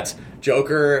is bats.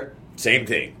 Joker, same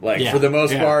thing. Like, for the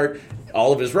most part,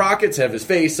 all of his rockets have his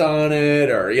face on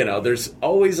it, or, there's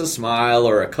always a smile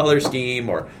or a color scheme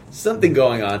or something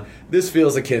going on. This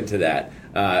feels akin to that,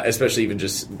 especially even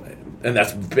just... And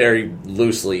that's very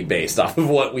loosely based off of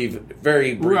what we've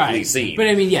very briefly seen. But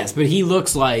I mean, yes, but he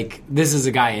looks like this is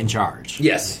a guy in charge.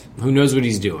 Yes. Who knows what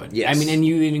he's doing. Yes. I mean, and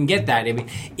you even get that. I mean,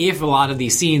 if a lot of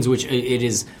these scenes, which it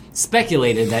is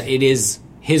speculated that it is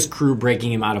his crew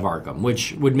breaking him out of Arkham,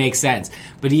 which would make sense.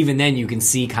 But even then, you can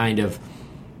see kind of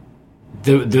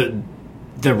the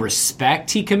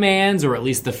respect he commands, or at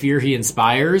least the fear he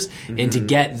inspires, and to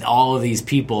get all of these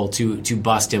people to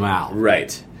bust him out.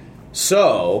 Right.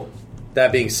 So...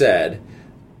 That being said,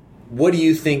 what do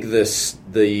you think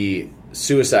the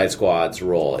Suicide Squad's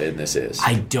role in this is?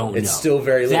 I don't know. It's still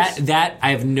very loose. That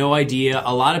I have no idea.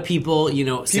 A lot of people,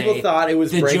 say thought it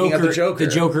was breaking up the Joker. The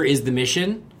Joker is the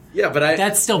mission. Yeah, but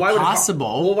that's still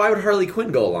possible. Well, why would Harley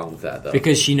Quinn go along with that, though?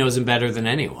 Because she knows him better than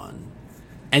anyone,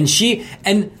 and she.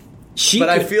 But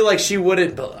I feel like she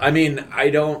wouldn't. I mean,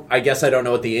 I guess I don't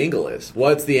know what the angle is.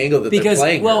 What's the angle that they're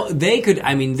playing? Well, her? they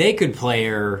could play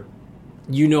her.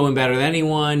 You know him better than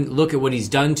anyone. Look at what he's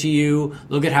done to you.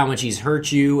 Look at how much he's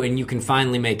hurt you, and you can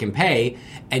finally make him pay.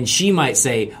 And she might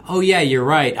say, "Oh yeah, you're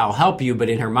right. I'll help you." But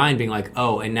in her mind, being like,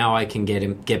 "Oh, and now I can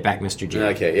get back Mr. J."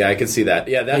 Okay, yeah, I can see that.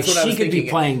 Yeah, that's what I was thinking. She could be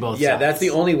playing both sides. Yeah, that's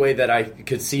the only way that I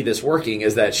could see this working,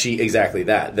 is that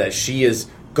that she is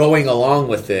going along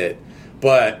with it,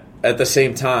 but at the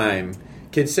same time,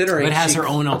 considering it has her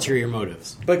own ulterior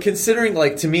motives. But considering,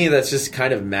 like, to me, that's just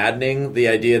kind of maddening, the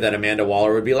idea that Amanda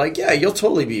Waller would be like, yeah, you'll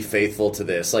totally be faithful to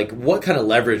this. Like, what kind of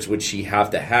leverage would she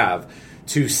have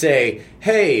to say,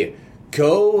 hey,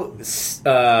 go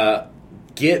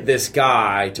get this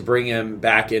guy to bring him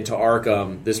back into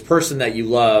Arkham, this person that you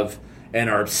love and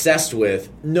are obsessed with,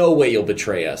 no way you'll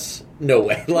betray us. No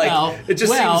way. Like, it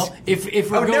just seems...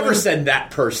 if I would never send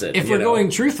that person. If we're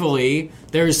going truthfully,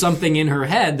 there's something in her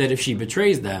head that if she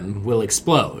betrays them, will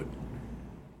explode.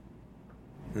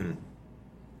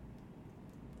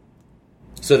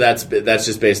 So that's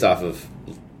just based off of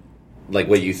like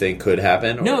what you think could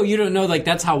happen? Or? No, you don't know. Like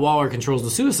that's how Waller controls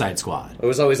the Suicide Squad. It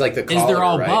was always like the collar, they're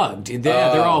all right? bugged.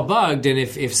 They're all bugged, and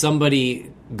if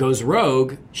somebody goes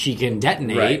rogue, she can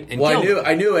detonate. Right. And well, kill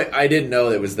I knew it. I didn't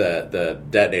know it was the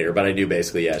detonator, but I knew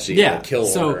basically, she can kill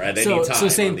her at any time. So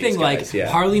same thing. Guys. Like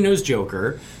Harley knows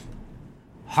Joker.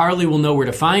 Harley will know where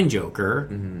to find Joker,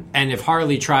 and if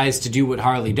Harley tries to do what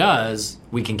Harley does,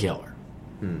 we can kill her.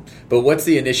 But what's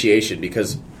the initiation?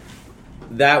 Because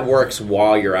that works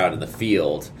while you're out in the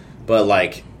field, but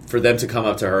like for them to come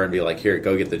up to her and be like, "Here,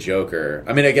 go get the Joker."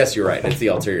 I mean, I guess you're right. It's the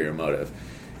ulterior motive.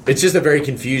 It's just a very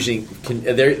confusing.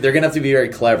 They're going to have to be very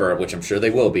clever, which I'm sure they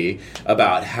will be,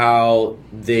 about how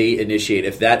they initiate.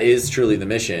 If that is truly the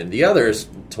mission, the other is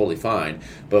totally fine.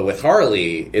 But with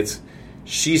Harley,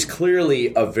 she's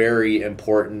clearly a very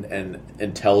important and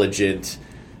intelligent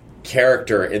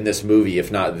character in this movie,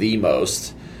 if not the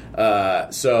most.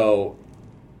 So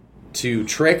to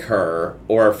trick her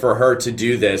or for her to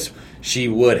do this, she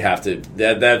would have to.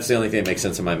 That's the only thing that makes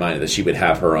sense in my mind, that she would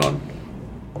have her own.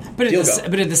 But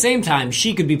at the same time,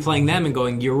 she could be playing them and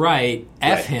going, "You're right,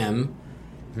 F him.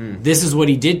 This is what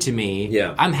he did to me.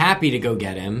 Yeah. I'm happy to go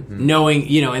get him," knowing,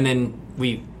 and then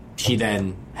she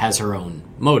then has her own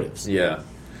motives. Yeah.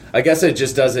 I guess it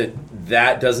just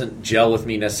doesn't gel with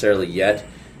me necessarily yet.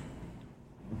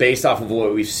 Based off of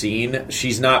what we've seen,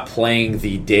 she's not playing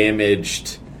the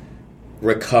damaged,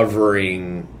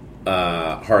 recovering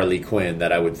Harley Quinn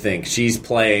that I would think. She's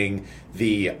playing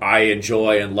the I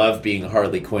enjoy and love being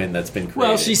Harley Quinn that's been created.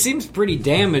 Well, she seems pretty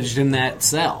damaged in that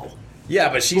cell.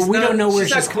 Yeah, but we don't know where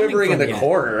she's quivering in the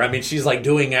corner. I mean, she's like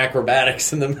doing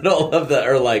acrobatics in the middle of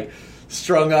or like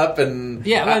strung up and...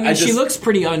 Yeah, I mean, she looks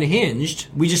pretty unhinged.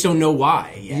 We just don't know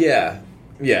why yet.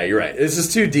 Yeah, you're right. This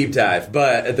is too deep dive,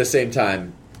 but at the same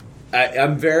time,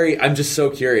 I'm just so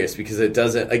curious because it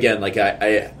doesn't, again, like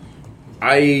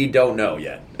I don't know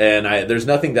yet. And there's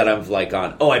nothing that I'm like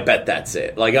on, I bet that's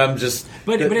it. Like I'm just,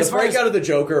 but as far breakout of the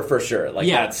Joker for sure. Like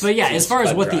as far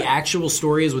as what the actual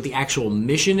story is, what the actual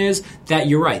mission is, that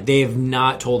you're right. They have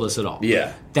not told us at all.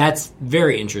 Yeah. That's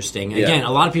very interesting. Again,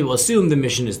 a lot of people assume the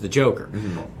mission is the Joker.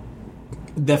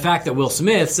 Mm-hmm. The fact that Will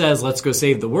Smith says, "Let's go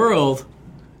save the world,"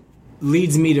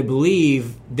 leads me to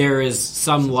believe there is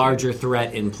some larger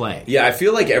threat in play. Yeah, I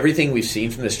feel like everything we've seen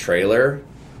from this trailer,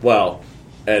 well,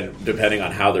 and depending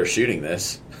on how they're shooting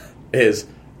this, is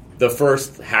the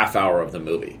first half hour of the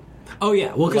movie. Oh,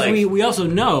 yeah. Well, because we also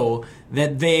know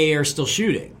that they are still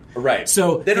shooting. Right.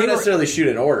 So they don't necessarily shoot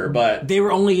in order, but they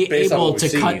were only able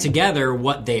to cut together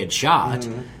what they had shot.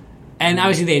 Mm-hmm. And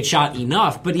obviously they had shot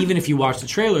enough, but even if you watch the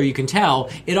trailer, you can tell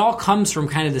it all comes from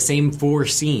kind of the same 4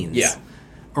 scenes. Yeah.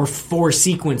 Or 4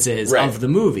 sequences of the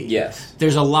movie. Yes.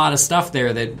 There's a lot of stuff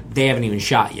there that they haven't even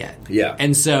shot yet. Yeah.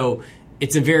 And so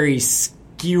it's a very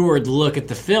skewered look at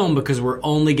the film because we're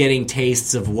only getting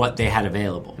tastes of what they had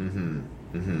available. Mm-hmm.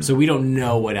 Mm-hmm. So we don't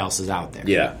know what else is out there.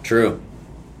 Yeah, true.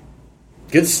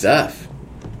 Good stuff.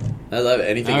 I love it.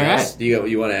 Anything else? Do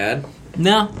you want to add?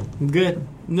 No, I'm good.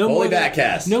 No Holy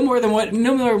Batcast. No more than what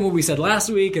we said last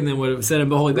week, and then what we said in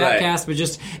Holy Batcast. But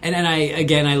just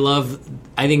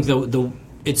I think the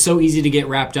it's so easy to get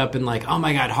wrapped up in like, oh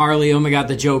my God, Harley, oh my God,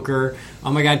 the Joker,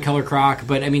 oh my God, Killer Croc.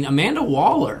 But I mean, Amanda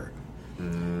Waller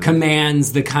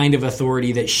commands the kind of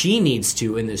authority that she needs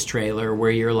to in this trailer, where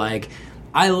you're like,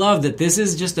 I love that this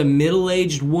is just a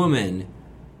middle-aged woman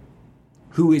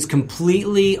who is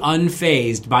completely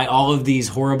unfazed by all of these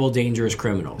horrible, dangerous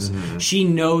criminals. Mm-hmm. She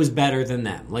knows better than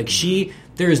them. Like,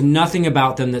 there is nothing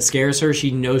about them that scares her. She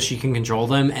knows she can control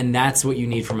them, and that's what you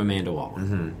need from Amanda Waller.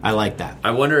 Mm-hmm. I like that.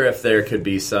 I wonder if there could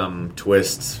be some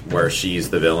twists where she's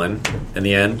the villain in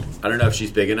the end. I don't know if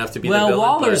she's big enough to be the villain. Well,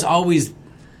 Waller's always...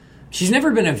 She's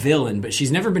never been a villain, but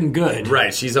she's never been good.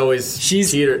 Right. She's always...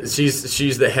 She's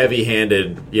the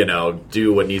heavy-handed,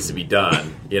 do what needs to be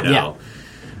done, Yeah.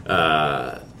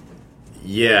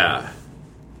 Yeah.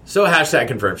 So hashtag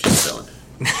confirm she's a villain.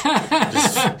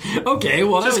 Okay,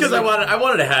 well, just because I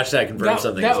wanted to hashtag confirm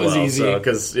something that as well. Was easy. So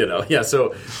because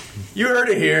so you heard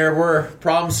it here. We're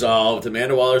problem solved.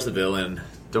 Amanda Waller's the villain.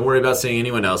 Don't worry about seeing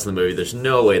anyone else in the movie. There's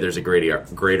no way there's a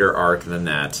greater arc than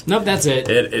that. Nope, that's it.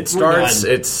 It starts.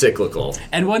 It's cyclical.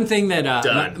 And one thing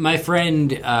that my friend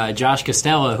Josh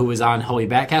Costello, who was on Holy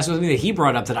Batcast with me, that he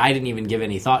brought up that I didn't even give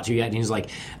any thought to yet, and he was like,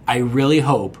 I really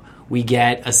hope we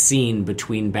get a scene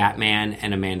between Batman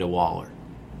and Amanda Waller.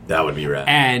 That would be rad.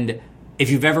 And if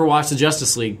you've ever watched the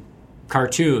Justice League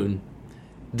cartoon,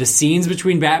 the scenes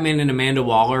between Batman and Amanda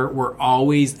Waller were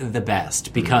always the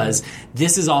best, because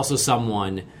this is also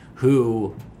someone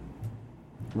who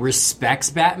respects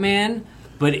Batman,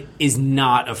 but is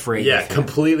not afraid. Yeah,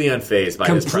 completely unfazed by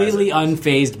his presence. Completely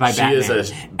unfazed by Batman. She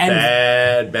is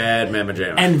a bad mamma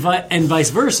jamma. And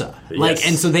vice versa. Yes.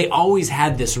 And so they always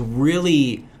had this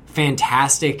really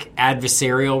fantastic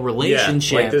adversarial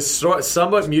relationship. Yeah, like this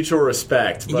somewhat mutual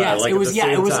respect. But yes, like it was.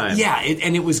 At the same time.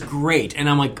 And it was great. And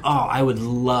I'm like, oh, I would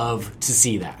love to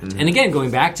see that. Mm-hmm. And again,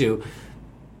 going back to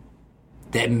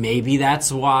that, maybe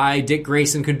that's why Dick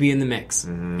Grayson could be in the mix,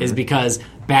 is because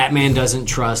Batman doesn't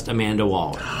trust Amanda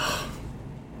Waller.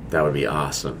 That would be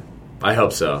awesome. I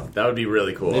hope so. That would be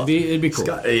really cool. It'd be cool.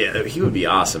 Yeah, he would be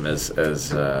awesome as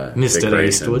Mr.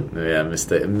 Eastwood. Yeah,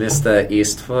 Mr.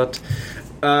 Eastwood.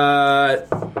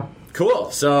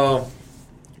 Cool. So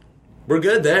we're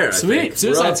good there. Sweet. I think.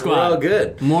 Suicide Squad. We're all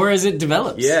good. More as it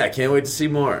develops. Yeah, can't wait to see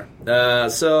more.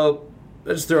 So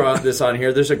let's throw this on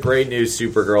here. There's a great new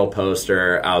Supergirl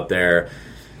poster out there.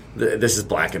 This is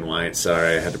black and white.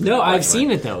 Sorry, I had to. No, I've seen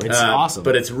it though. It's awesome.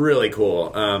 But it's really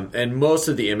cool. And most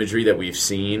of the imagery that we've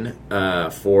seen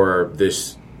for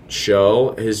this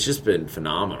show has just been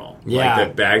phenomenal. Yeah, like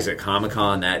the bags at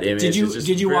Comic-Con. That image.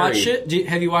 Did you watch it?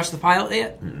 Have you watched the pilot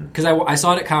yet? Because I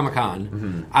saw it at Comic-Con.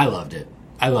 Mm-hmm. I loved it.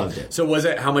 So was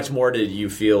it? How much more did you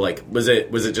feel like? Was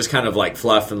it just kind of like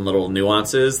fluff and little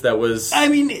nuances that was?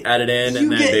 Added in,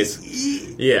 and then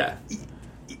yeah.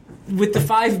 With the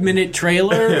 5-minute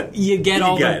trailer, you get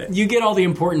all the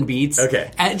important beats.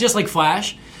 Okay, just like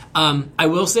Flash. I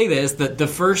will say this: that the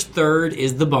first third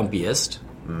is the bumpiest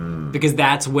because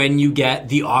that's when you get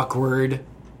the awkward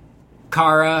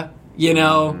Kara,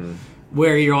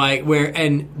 where you're like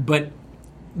but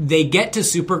they get to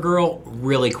Supergirl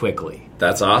really quickly.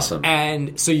 That's awesome.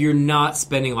 And so you're not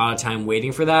spending a lot of time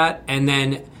waiting for that. And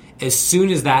then as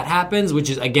soon as that happens, which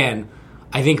is, again,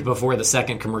 I think before the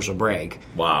second commercial break.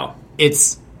 Wow.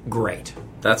 It's great.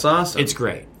 That's awesome. It's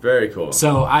great. Very cool.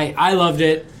 So I loved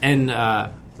it, and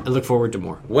I look forward to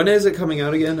more. When is it coming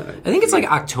out again? I think it's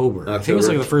like October. I think it's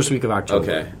like the first week of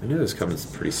October. Okay. I knew it was coming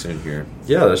pretty soon here.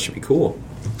 Yeah, that should be cool.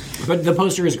 But the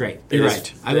poster is great. You're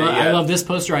right. I love this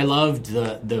poster. I loved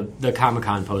the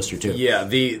Comic-Con poster too. Yeah,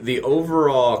 the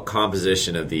overall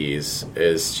composition of these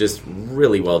is just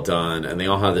really well done, and they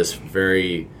all have this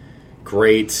very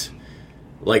great,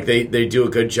 like they do a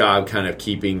good job kind of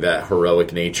keeping that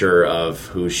heroic nature of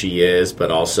who she is, but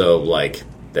also like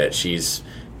that she's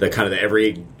the kind of the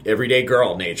everyday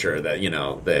girl nature that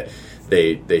that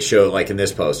they show, like in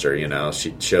this poster.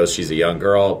 She shows she's a young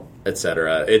girl,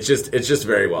 etc. It's just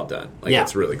very well done.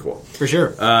 It's really cool for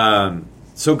sure.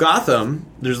 So Gotham,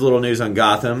 there's a little news on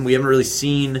Gotham. We haven't really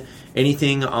seen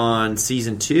anything on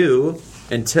season 2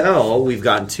 until we've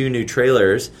gotten 2 new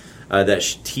trailers that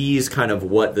tease kind of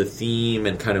what the theme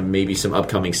and kind of maybe some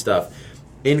upcoming stuff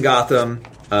in Gotham.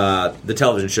 The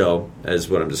television show is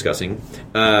what I'm discussing.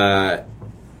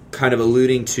 Kind of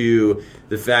alluding to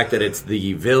the fact that it's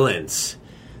the villains.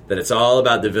 That it's all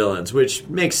about the villains, which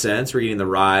makes sense. We're getting the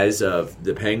rise of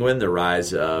the Penguin, the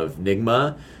rise of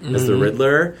Nigma as the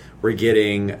Riddler. We're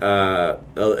getting,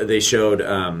 they showed,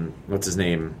 what's his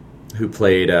name, who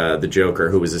played the Joker,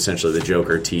 who was essentially the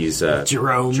Joker tease.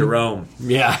 Jerome.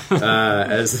 Yeah.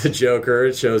 As the Joker.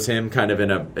 It shows him kind of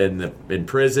in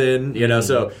prison,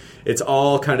 so it's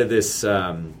all kind of this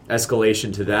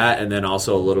escalation to that. And then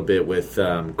also a little bit with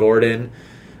Gordon,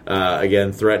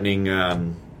 again, threatening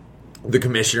the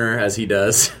commissioner as he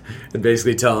does, and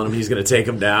basically telling him he's going to take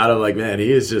him down. I'm like, man,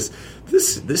 he is just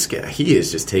this guy. He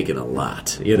is just taking a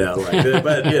lot, but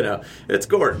it's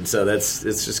Gordon, so it's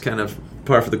just kind of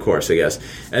par for the course, I guess.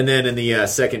 And then in the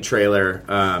second trailer,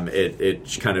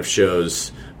 it kind of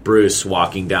shows Bruce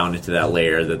walking down into that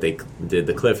lair that they did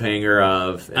the cliffhanger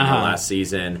of in the last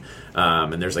season,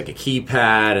 and there's like a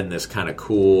keypad and this kind of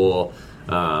cool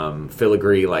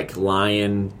filigree like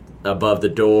lion above the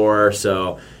door.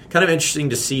 So kind of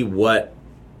interesting to see what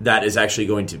that is actually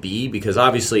going to be, because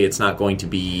obviously it's not going to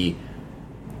be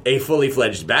a fully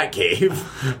fledged Batcave.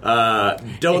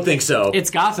 Don't think so. It's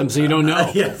Gotham, so you don't know.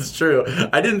 Yeah, it's true.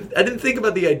 I didn't think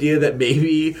about the idea that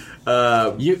maybe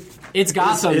it's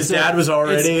Gotham. His dad was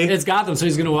already. It's Gotham, so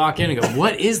he's going to walk in and go,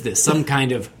 "What is this? Some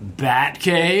kind of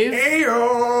Batcave?"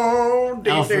 Ayo,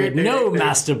 Alfred, no,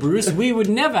 Master Bruce. We would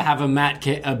never have a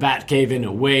Batcave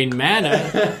in Wayne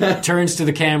Manor. Turns to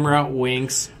the camera,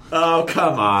 winks. Oh,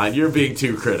 come on. You're being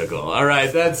too critical. All right,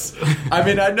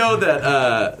 I know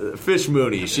that Fish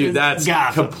Mooney, that's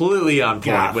Gotham. Completely on point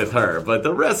Gotham. With her, but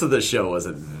the rest of the show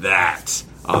wasn't that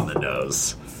on the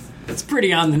nose. It's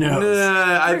pretty on the nose.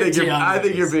 I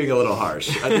think you're being a little harsh.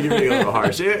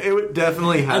 It would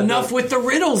definitely have enough with the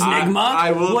riddles,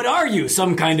 Nigma. What are you,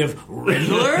 some kind of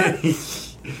riddler?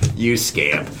 You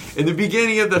scamp. In the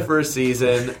beginning of the first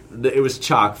season, it was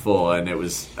chock full, and it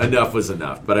was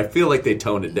enough. But I feel like they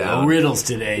toned it down. No riddles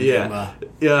today, yeah.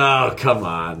 Oh, come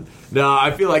on. No, I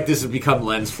feel like this has become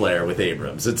lens flare with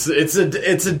Abrams. It's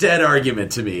a dead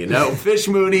argument to me. No, Fish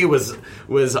Mooney was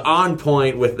on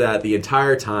point with that the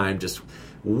entire time, just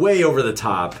way over the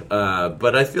top.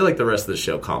 But I feel like the rest of the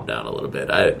show calmed down a little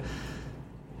bit. I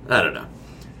don't know.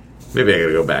 Maybe I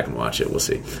gotta go back and watch it. We'll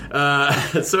see.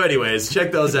 So anyways,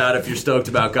 check those out if you're stoked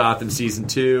about Gotham Season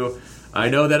 2. I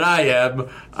know that I am.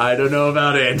 I don't know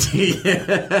about Andy.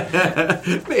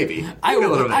 Maybe.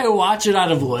 I watch it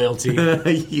out of loyalty.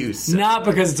 You suck. Not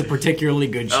because it's a particularly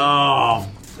good show. Oh,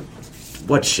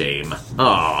 what shame.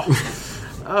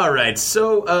 Oh. All right,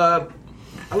 so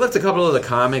I left a couple of the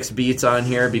comics beats on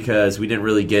here because we didn't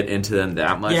really get into them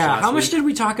that much. Yeah, how much did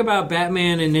we talk about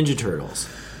Batman and Ninja Turtles?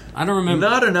 I don't remember.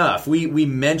 Not enough. We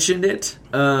mentioned it,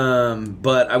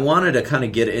 but I wanted to kind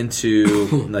of get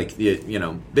into, like,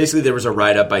 basically there was a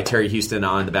write-up by Terry Houston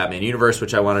on the Batman universe,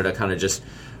 which I wanted to kind of just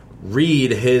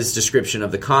read his description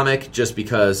of the comic, just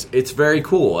because it's very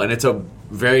cool, and it's a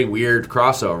very weird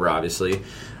crossover, obviously.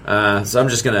 So I'm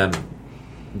just going to...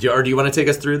 do you want to take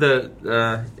us through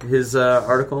his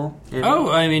article?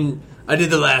 Andy? I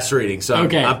did the last reading, so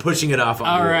okay. I'm pushing it off on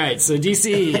you. All right, so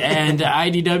DC and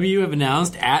IDW have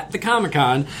announced at the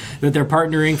Comic-Con that they're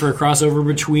partnering for a crossover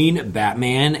between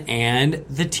Batman and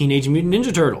the Teenage Mutant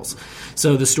Ninja Turtles.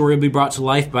 So the story will be brought to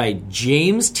life by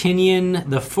James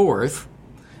Tynion IV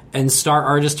and star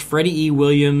artist Freddie E.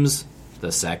 Williams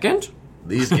II?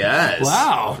 These guys.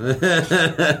 Wow.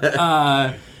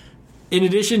 In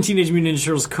addition, Teenage Mutant Ninja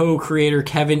Turtles co-creator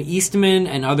Kevin Eastman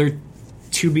and other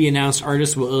to-be-announced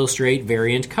artists will illustrate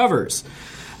variant covers.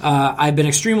 I've been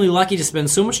extremely lucky to spend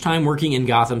so much time working in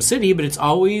Gotham City, but it's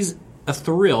always a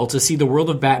thrill to see the world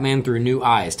of Batman through new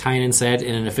eyes, Tynion said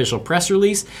in an official press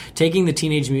release. Taking the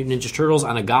Teenage Mutant Ninja Turtles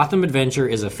on a Gotham adventure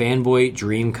is a fanboy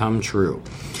dream come true.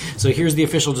 So here's the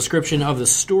official description of the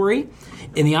story.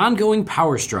 In the ongoing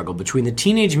power struggle between the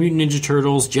Teenage Mutant Ninja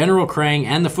Turtles, General Krang,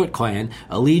 and the Foot Clan,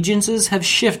 allegiances have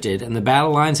shifted and the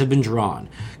battle lines have been drawn.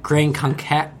 Krang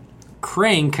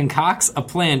concocts a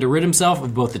plan to rid himself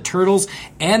of both the Turtles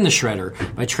and the Shredder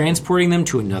by transporting them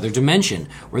to another dimension,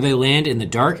 where they land in the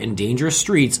dark and dangerous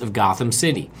streets of Gotham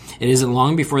City. It isn't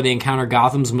long before they encounter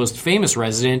Gotham's most famous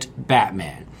resident,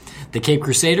 Batman. The Cape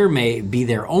Crusader may be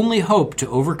their only hope to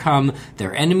overcome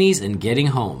their enemies and getting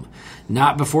home.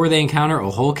 Not before they encounter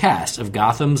a whole cast of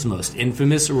Gotham's most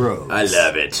infamous rogues. I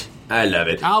love it.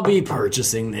 I'll be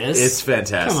purchasing this. It's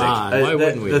fantastic. Come on, why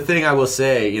wouldn't we? The thing I will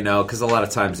say, because a lot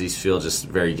of times these feel just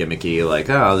very gimmicky, like,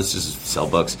 oh, this just sell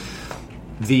books.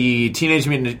 The Teenage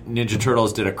Mutant Ninja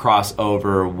Turtles did a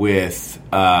crossover with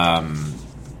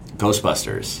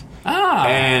Ghostbusters.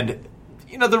 And...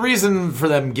 the reason for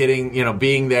them getting,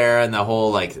 being there and the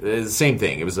whole, the same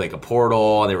thing. It was like a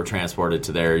portal, and they were transported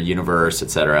to their universe,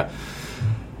 etc.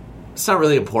 It's not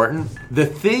really important. The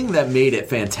thing that made it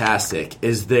fantastic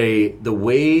is the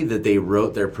way that they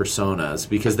wrote their personas,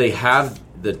 because they have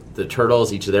the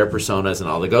Turtles, each of their personas, and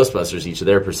all the Ghostbusters, each of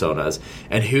their personas,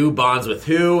 and who bonds with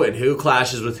who, and who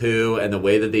clashes with who, and the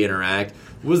way that they interact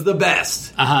was the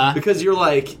best. Because you're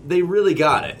like, they really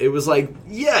got it. It was like,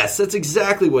 yes, that's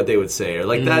exactly what they would say. Or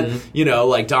like that,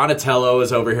 like Donatello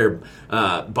is over here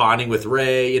bonding with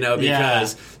Ray,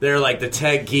 because they're like the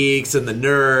tech geeks and the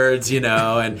nerds,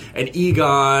 and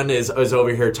Egon is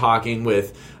over here talking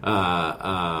with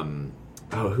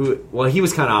he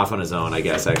was kind of off on his own, I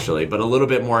guess, actually, but a little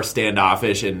bit more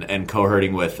standoffish and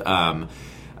cohorting with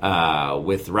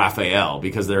Raphael,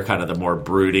 because they're kind of the more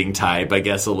brooding type, I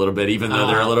guess, a little bit, even though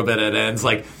they're a little bit at ends,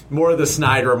 like more of the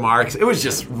snide remarks. It was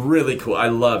just really cool. I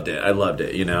loved it,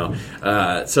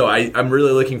 so I'm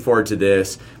really looking forward to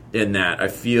this, in that I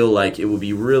feel like it would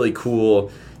be really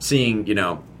cool seeing,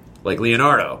 like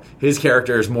Leonardo. His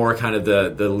character is more kind of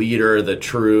the leader, the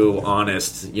true,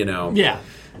 honest,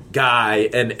 guy,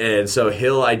 and so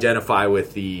he'll identify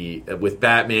with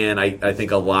Batman, I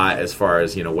think, a lot, as far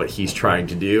as what he's trying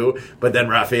to do. But then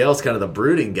Raphael's kind of the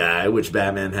brooding guy, which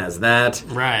Batman has that,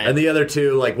 right? And the other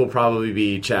two will probably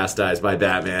be chastised by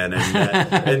Batman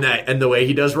and the way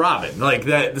he does Robin, like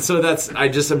that. So I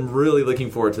just am really looking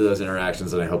forward to those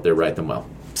interactions, and I hope they write them well.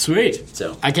 Sweet.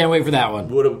 So I can't wait for that one.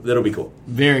 That'll be cool.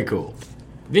 Very cool.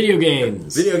 Video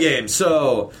games.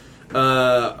 So.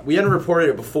 We hadn't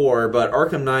reported it before, but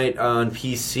Arkham Knight on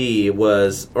PC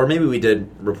was, or maybe we did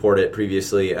report it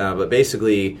previously, but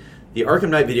basically the Arkham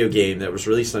Knight video game that was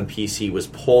released on PC was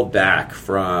pulled back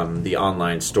from the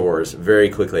online stores very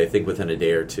quickly, I think within a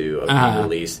day or two of being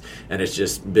released, and it's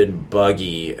just been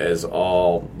buggy as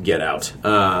all get out.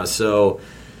 So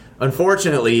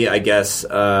unfortunately, I guess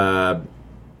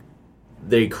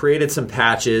they created some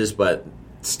patches, but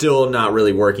still not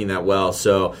really working that well.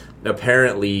 So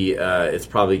apparently, it's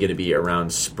probably going to be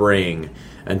around spring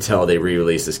until they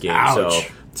re-release this game.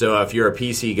 Ouch. So if you're a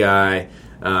PC guy,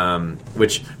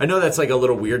 which I know that's like a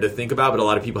little weird to think about, but a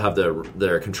lot of people have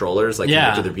their controllers like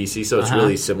connected to their PC, so it's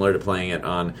really similar to playing it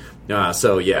on.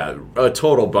 So yeah, a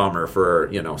total bummer for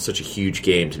such a huge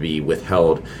game to be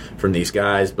withheld from these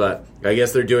guys, but I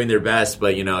guess they're doing their best.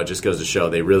 But it just goes to show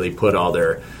they really put all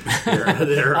their all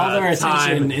their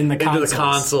attention into the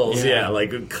consoles,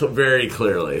 like very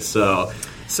clearly. So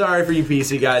sorry for you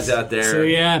PC guys out there. So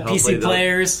yeah, hopefully PC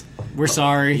players. We're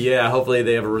sorry. Yeah, hopefully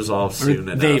they have a resolve soon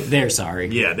enough. They're sorry.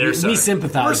 Yeah, they're sorry. We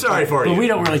sympathize. We're sorry for you. But we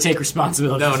don't really take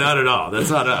responsibility. No, not at all. That's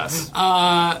not us.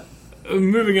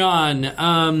 Moving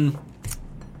on.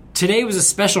 Today was a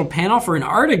special panel for an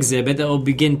art exhibit that will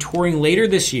begin touring later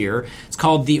this year. It's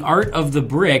called The Art of the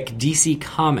Brick, DC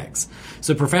Comics.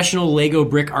 So professional Lego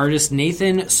brick artist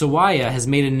Nathan Sawaya has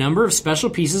made a number of special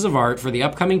pieces of art for the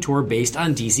upcoming tour based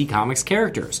on DC Comics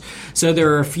characters. So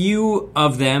there are a few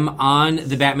of them on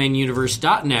the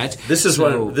BatmanUniverse.net.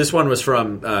 This one was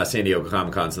from San Diego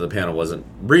Comic-Con, so the panel wasn't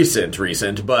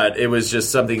recent, but it was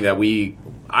just something that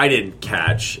I didn't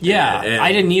catch. Yeah, and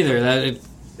I didn't either.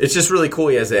 It's just really cool.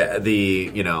 He has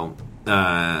the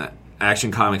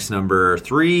Action Comics number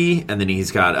 3, and then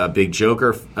he's got a big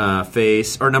Joker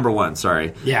face, or number 1,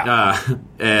 sorry. Yeah.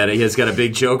 And he has got a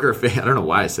big Joker face. I don't know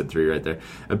why I said 3 right there.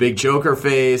 A big Joker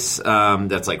face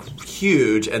that's like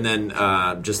huge, and then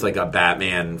just like a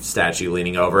Batman statue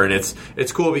leaning over. And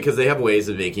it's cool because they have ways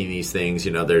of making these things.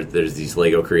 There's these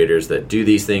Lego creators that do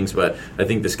these things, but I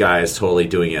think this guy is totally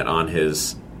doing it on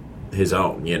his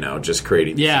own, just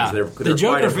creating these things. They're the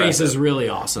Joker face is really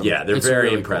awesome. Yeah, they're very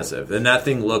really impressive. Cool. And that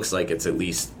thing looks like it's at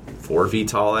least 4 feet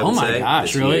tall, I would say. Oh my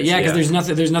gosh, really? Yeah, because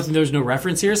there's no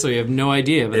reference here, so you have no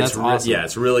idea, but that's awesome. Yeah,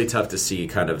 it's really tough to see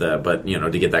kind of but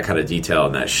to get that kind of detail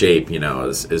and that shape,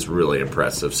 is really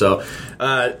impressive. So,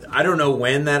 I don't know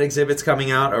when that exhibit's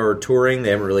coming out or touring.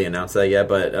 They haven't really announced that yet,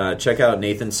 but check out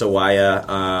Nathan Sawaya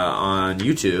on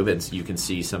YouTube, and you can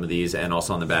see some of these, and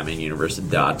also on the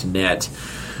BatmanUniverse.net.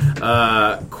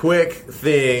 Quick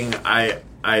thing,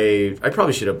 I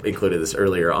probably should have included this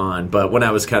earlier on, but when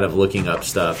I was kind of looking up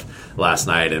stuff last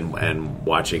night and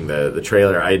watching the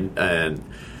trailer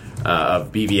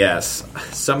of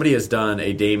BVS, somebody has done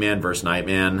a Dayman vs.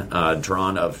 Nightman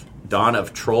Dawn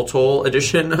of Troll Toll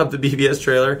edition of the BVS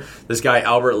trailer. This guy,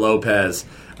 Albert Lopez.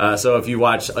 So if you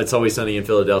watch It's Always Sunny in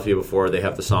Philadelphia before, they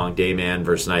have the song Dayman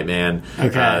vs. Nightman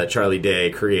that Charlie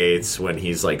Day creates when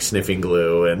he's like sniffing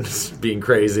glue and being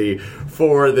crazy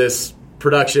for this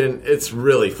production. It's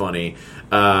really funny.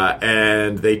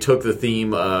 And they took the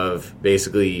theme of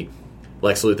basically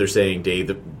Lex Luthor saying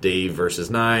day versus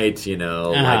night,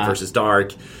 light versus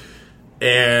dark,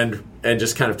 and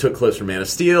just kind of took clips from Man of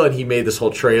Steel, and he made this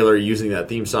whole trailer using that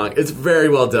theme song. It's very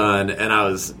well done, and I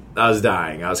was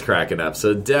dying. I was cracking up.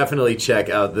 So definitely check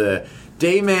out the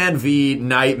Dayman v.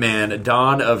 Nightman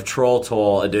Dawn of Troll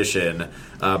Toll edition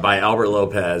by Albert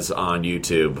Lopez on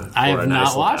YouTube. I have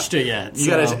not watched it yet. You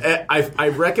gotta. I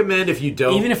recommend if you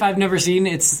don't, even if I've never seen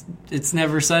It's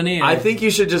Never Sunny. I think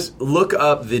you should just look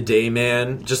up the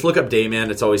Dayman. Just look up Dayman.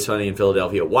 It's Always Sunny in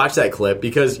Philadelphia. Watch that clip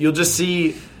because you'll just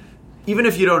see. Even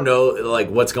if you don't know like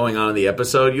what's going on in the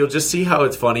episode, you'll just see how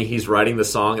it's funny. He's writing the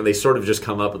song, and they sort of just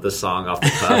come up with the song off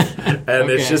the cuff, and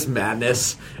it's just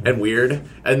madness and weird.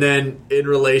 And then in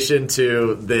relation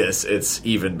to this, it's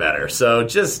even better. So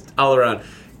just all around,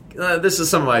 this is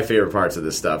some of my favorite parts of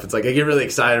this stuff. It's like I get really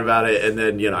excited about it, and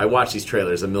then I watch these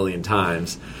trailers a million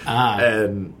times,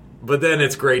 but then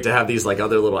it's great to have these like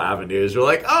other little avenues. You're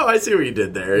like, oh, I see what you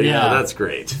did there. Yeah, that's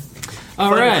great. All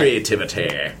Fun right,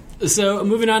 creativity. So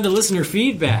moving on to listener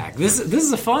feedback. This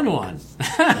is a fun one.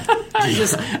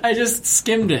 I just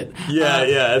skimmed it.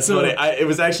 Yeah, it's funny. It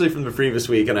was actually from the previous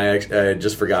week, and I had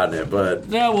just forgotten it. But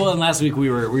yeah, well, and last week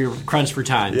we were crunched for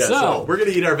time. Yeah, so we're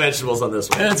gonna eat our vegetables on this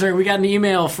one. That's right. We got an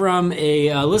email from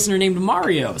a listener named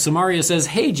Mario. So Mario says,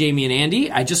 "Hey, Jamie and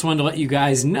Andy, I just wanted to let you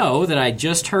guys know that I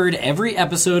just heard every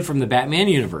episode from the Batman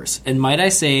universe, and might I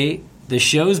say, the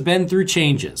show's been through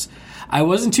changes. I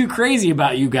wasn't too crazy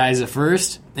about you guys at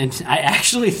first, and I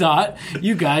actually thought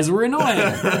you guys were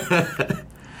annoying."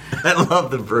 I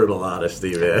love the brutal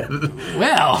honesty, man.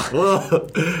 Well,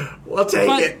 we'll take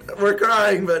it. We're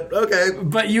crying, but okay.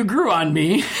 But you grew on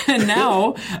me, and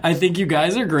now I think you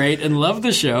guys are great and love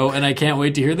the show, and I can't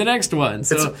wait to hear the next one.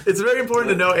 So it's very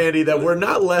important to know, Andy, that we're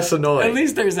not less annoying. At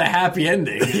least there's a happy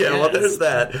ending. Yeah, well, there's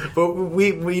that. But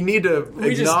we need to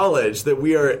acknowledge that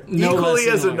we are equally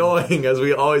as annoying as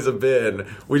we always have been.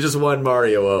 We just won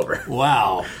Mario over.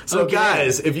 Wow. So,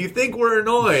 guys, if you think we're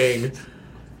annoying,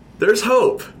 there's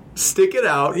hope. Stick it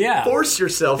out. Yeah. Force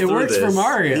yourself through this. It works for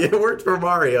Mario. It worked for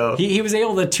Mario. He was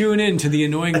able to tune in to the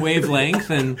annoying wavelength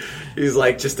and he's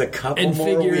like, just a couple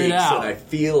more weeks and I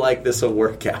feel like this will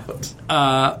work out.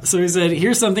 So he said,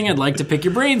 here's something I'd like to pick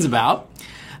your brains about.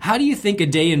 How do you think a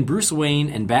day in Bruce Wayne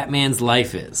and Batman's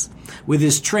life is? With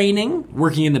his training,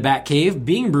 working in the Batcave,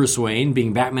 being Bruce Wayne,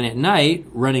 being Batman at night,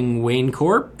 running Wayne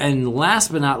Corp, and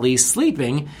last but not least,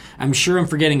 sleeping, I'm sure I'm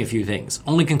forgetting a few things.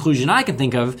 Only conclusion I can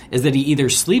think of is that he either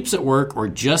sleeps at work or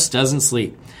just doesn't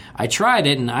sleep. I tried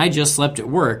it and I just slept at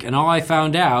work, and all I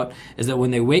found out is that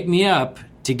when they wake me up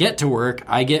to get to work,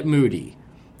 I get moody.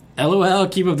 LOL,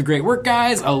 keep up the great work,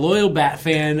 guys. A loyal Bat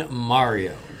fan,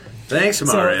 Mario. Thanks,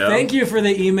 Mario. So thank you for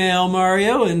the email,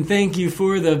 Mario, and thank you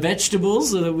for the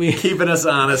vegetables so that we keeping us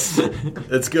honest.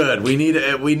 It's good. We need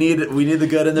the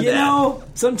good and the bad. You know,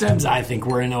 sometimes I think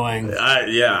we're annoying.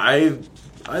 I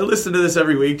listen to this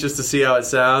every week just to see how it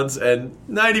sounds, and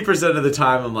 90% of the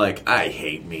time I'm like, I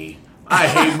hate me. I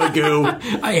hate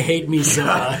Magoo. I hate me so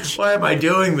much. Why am I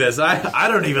doing this? I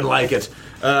don't even like it.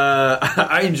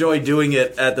 I enjoy doing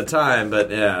it at the time,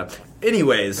 but yeah.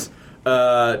 Anyways.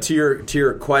 To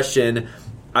your question,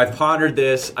 I've pondered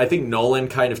this. I think Nolan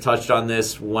kind of touched on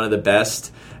this one of the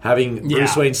best. Having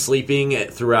Bruce Wayne sleeping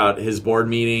throughout his board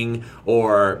meeting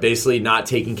or basically not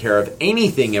taking care of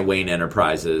anything at Wayne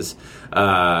Enterprises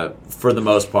for the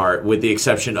most part, with the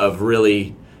exception of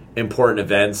really important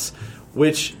events,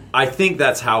 which I think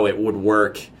that's how it would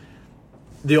work.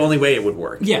 The only way it would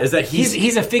work is that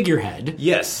he's a figurehead.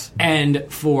 Yes. And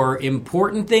for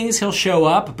important things, he'll show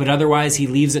up, but otherwise he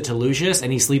leaves it to Lucius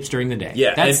and he sleeps during the day.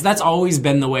 Yeah. That's always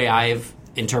been the way I've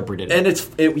interpreted it.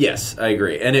 And yes, I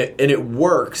agree. And it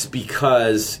works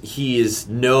because he is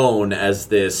known as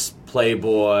this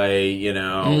playboy,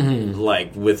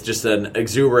 like with just an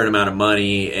exuberant amount of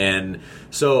money, and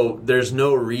so there's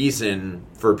no reason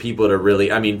for people to really,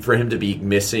 for him to be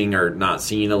missing or not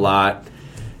seen a lot.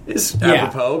 Is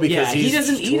apropos because he's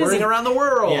touring around the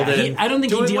world. Yeah, I don't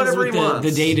think he deals with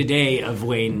the day-to-day of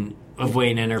Wayne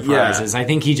Enterprises. I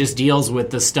think he just deals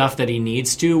with the stuff that he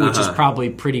needs to, which is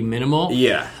probably pretty minimal.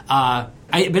 Yeah.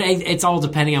 But it's all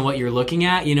depending on what you're looking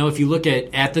at. If you look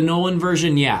at the Nolan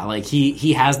version, like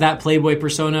he has that playboy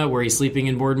persona where he's sleeping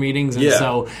in board meetings, and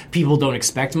so people don't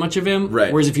expect much of him.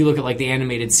 Right. Whereas if you look at like the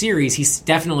animated series, he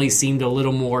definitely seemed a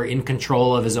little more in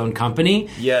control of his own company.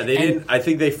 Yeah, didn't. I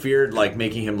think they feared like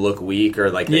making him look weak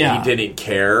or like that he didn't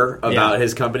care about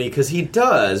his company, because he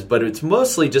does, but it's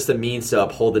mostly just a means to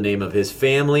uphold the name of his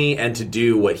family and to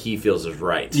do what he feels is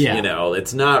right. Yeah.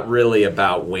 It's not really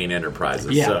about Wayne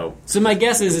Enterprises. Yeah. So my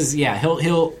guess is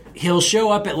he'll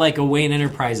show up at like a Wayne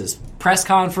Enterprises press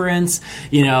conference.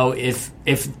 If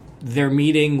they're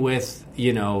meeting with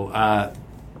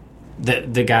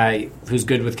the guy who's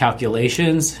good with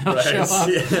calculations, he'll show up.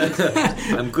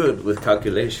 Yeah. I'm good with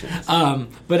calculations.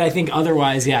 But I think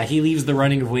otherwise, he leaves the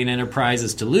running of Wayne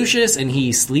Enterprises to Lucius, and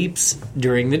he sleeps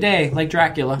during the day like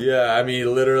Dracula. Yeah,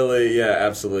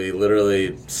 absolutely,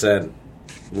 literally sent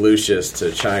Lucius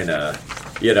to China.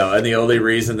 And the only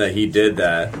reason that he did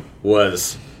that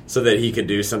was so that he could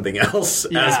do something else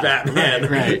as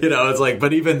Batman. Right. It's like,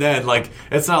 but even then, like,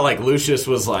 it's not like Lucius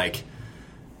was like,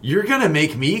 you're going to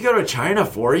make me go to China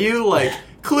for you? Like,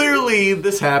 clearly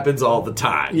this happens all the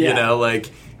time.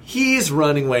 Like, he's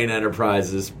running Wayne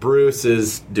Enterprises. Bruce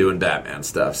is doing Batman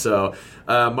stuff. So,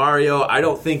 Mario, I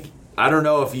don't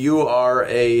know if you are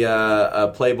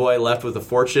a playboy left with a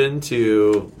fortune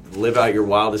to live out your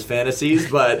wildest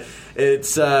fantasies, but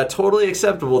it's totally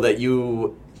acceptable that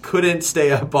you couldn't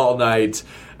stay up all night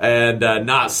and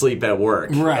not sleep at work.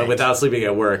 Right. Without sleeping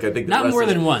at work. I think not more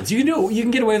than once. You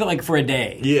can get away with it like for a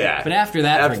day. Yeah. But after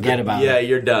that, forget about it. Yeah,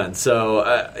 you're done. So,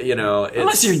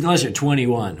 unless you're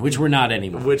 21, which we're not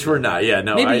anymore. Which we're not. Yeah,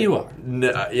 no. Maybe you are.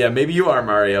 Maybe you are,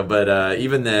 Mario, but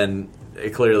even then,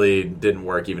 it clearly didn't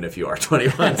work even if you are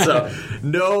 21. So,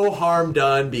 no harm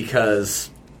done, because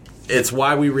it's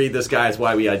why we read this guy. It's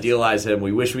why we idealize him.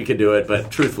 We wish we could do it, but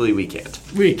truthfully, we can't.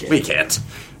 We can't.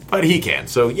 But he can,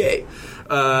 so yay.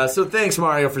 So thanks,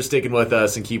 Mario, for sticking with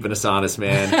us and keeping us honest,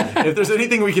 man. If there's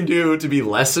anything we can do to be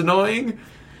less annoying,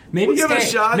 we'll give it a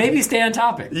shot. Maybe stay on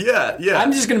topic. Yeah.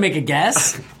 I'm just going to make a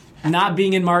guess, not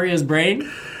being in Mario's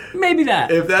brain. maybe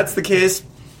that. If that's the case,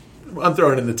 I'm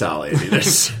throwing in the towel, Andy.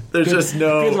 There's just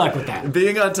no... Good luck with that.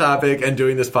 Being on topic and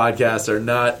doing this podcast are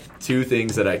not two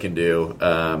things that I can do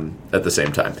at the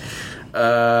same time.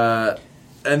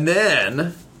 And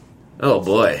then... Oh,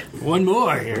 boy. One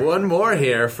more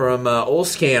here from old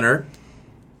Scanner.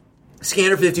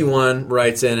 Scanner51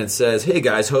 writes in and says, "Hey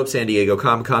guys, hope San Diego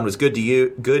Comic-Con was good to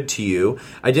you.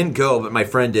 I didn't go, but my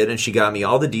friend did, and she got me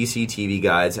all the DC TV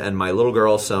guides and my little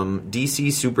girl some DC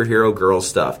superhero girl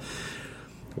stuff.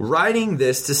 Writing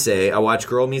this to say, I watched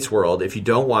Girl Meets World. If you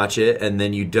don't watch it, and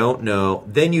then you don't know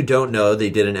they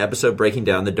did an episode breaking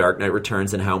down The Dark Knight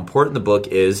Returns and how important the book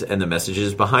is and the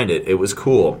messages behind it. It was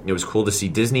cool. It was cool to see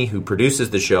Disney, who produces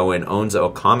the show and owns a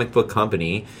comic book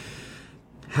company,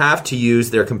 have to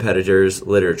use their competitors'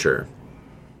 literature.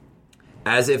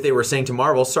 As if they were saying to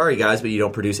Marvel, sorry guys, but you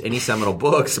don't produce any seminal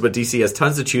books, but DC has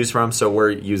tons to choose from, so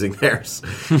we're using theirs.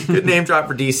 Good name drop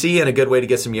for DC and a good way to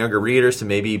get some younger readers to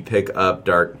maybe pick up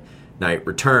Dark Knight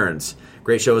Returns.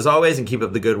 Great show as always, and keep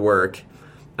up the good work."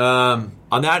 On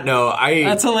that note,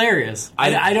 That's hilarious.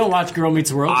 I don't watch Girl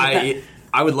Meets World. I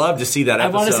would love to see that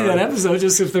episode. I want to see that episode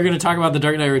just if they're going to talk about The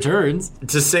Dark Knight Returns.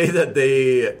 To say that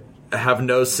they have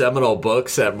no seminal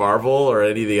books at Marvel or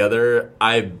any of the other,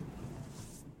 I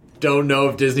don't know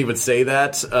if Disney would say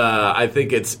that. I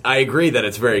agree that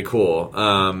it's very cool.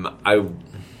 I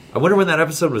wonder when that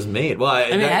episode was made. Well,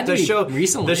 it had to be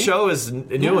recently. The show is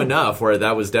new enough where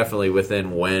that was definitely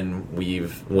within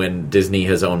when Disney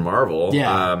has owned Marvel.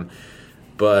 Yeah.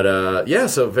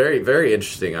 So very, very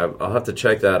interesting. I'll have to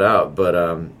check that out.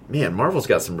 But, man, Marvel's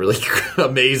got some really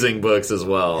amazing books as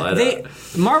well.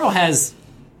 Marvel has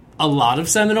a lot of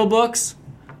seminal books,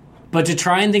 but to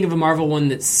try and think of a Marvel one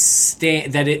that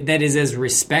is as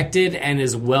respected and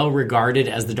as well regarded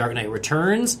as The Dark Knight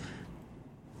Returns,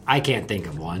 I can't think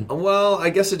of one. Well,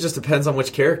 I guess it just depends on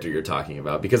which character you're talking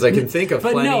about, because I can think of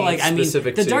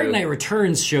specific The Dark Knight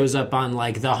Returns shows up on the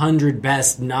 100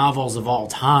 best novels of all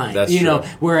time. That's true.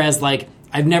 Whereas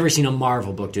I've never seen a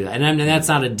Marvel book do that, and that's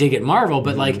not a dig at Marvel,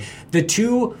 but the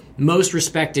two most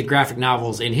respected graphic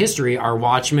novels in history are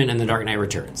Watchmen and The Dark Knight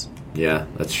Returns. Yeah,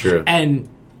 that's true. And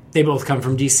they both come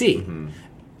from DC. Mm-hmm.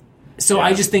 So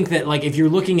I just think that if you're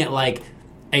looking at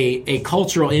a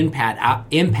cultural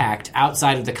impact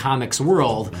outside of the comics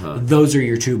world, those are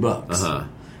your two books.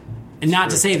 And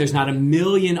not to say there's not a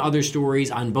million other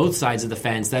stories on both sides of the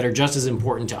fence that are just as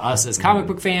important to us as comic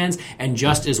book fans and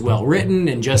just as well written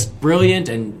and just brilliant.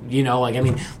 And,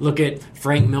 look at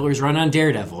Frank Miller's run on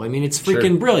Daredevil. It's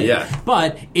freaking brilliant. Yeah.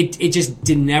 But it just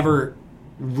never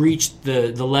reached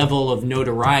the level of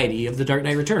notoriety of The Dark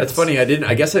Knight Returns. That's funny.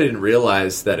 I guess I didn't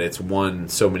realize that it's won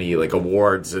so many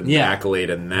awards and accolade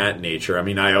and that nature.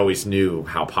 I always knew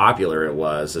how popular it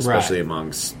was, especially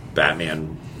amongst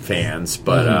Batman fans,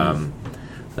 but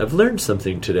I've learned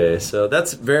something today, so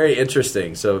that's very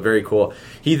interesting. So very cool.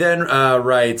 He then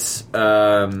writes,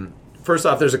 first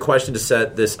off, there's a question to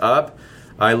set this up.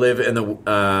 I live in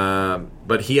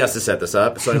but he has to set this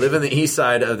up. So I live in the east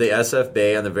side of the SF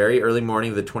Bay. On the very early morning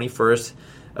of the 21st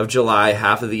of July,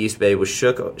 half of the East Bay was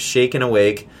shaken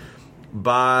awake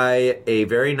by a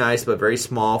very nice but very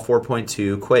small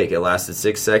 4.2 quake. It lasted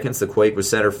 6 seconds. The quake was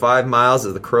centered 5 miles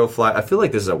as the crow fly. I feel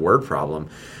like this is a word problem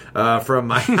from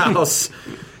my house.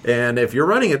 And if you're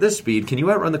running at this speed, can you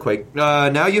outrun the quake?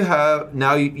 Now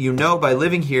you know by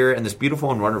living here in this beautiful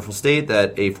and wonderful state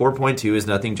that a 4.2 is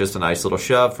nothing, just a nice little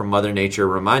shove from Mother Nature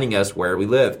reminding us where we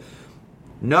live.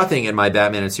 Nothing in my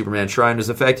Batman and Superman shrine was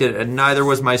affected, and neither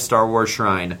was my Star Wars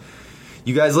shrine.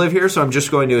 You guys live here, so I'm just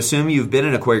going to assume you've been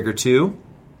in a quake or two.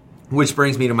 Which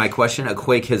brings me to my question. A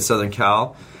quake hit Southern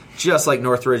Cal, just like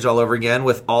Northridge all over again,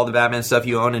 with all the Batman stuff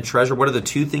you own and treasure. What are the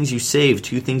two things you save,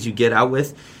 two things you get out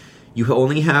with? You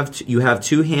have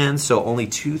two hands, so only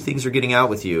two things are getting out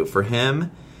with you. For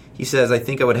him, he says, I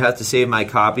think I would have to save my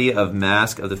copy of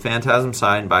Mask of the Phantasm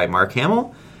signed by Mark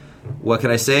Hamill. What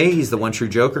can I say? He's the one true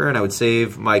Joker, and I would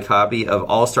save my copy of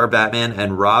All-Star Batman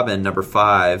and Robin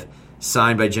 #5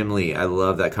 signed by Jim Lee. I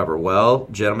love that cover. Well,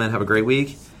 gentlemen, have a great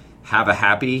week. Have a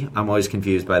happy. I'm always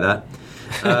confused by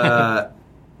that.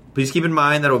 Please keep in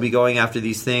mind that I'll be going after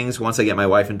these things once I get my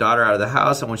wife and daughter out of the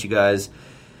house. I want you guys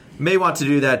may want to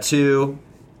do that too,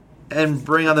 and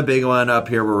bring on the big one up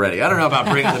here. We're ready. I don't know about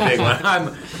bringing the big one.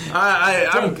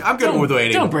 I'm good with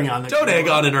waiting. Don't bring on the. Don't egg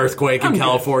on an earthquake in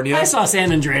California. I saw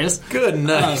San Andreas. Good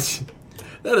night.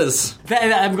 That is...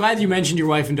 I'm glad you mentioned your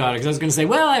wife and daughter, because I was going to say,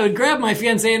 well, I would grab my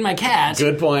fiancé and my cat.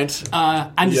 Good point.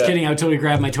 I'm just kidding. I would totally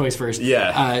grab my toys first.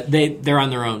 Yeah. They're on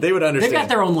their own. They would understand. They've got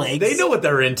their own legs. They know what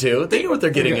they're into. They know what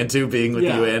they're getting into being with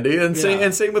you, Andy. And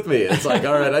same with me. It's like,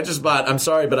 all right, I'm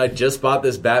sorry, but I just bought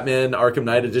this Batman Arkham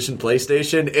Knight Edition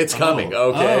PlayStation. It's coming,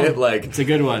 okay? Like, it's a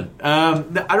good one.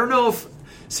 I don't know if...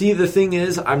 See, the thing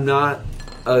is, I'm not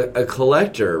a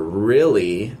collector,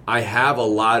 really. I have a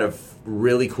lot of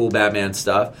really cool Batman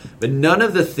stuff, but none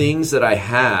of the things that I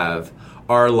have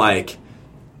are like,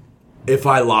 if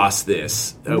I lost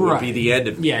this, it would be the end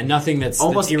of me. Yeah, nothing that's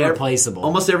irreplaceable.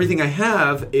 Almost everything I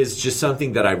have is just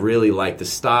something that I really like the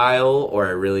style, or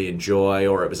I really enjoy,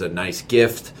 or it was a nice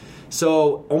gift.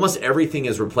 So almost everything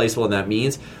is replaceable, and that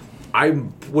means I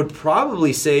would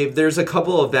probably say there's a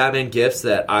couple of Batman gifts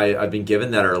that I've been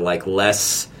given that are like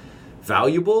less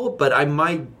valuable, but I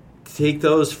might take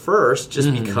those first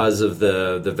just because of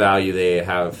the value they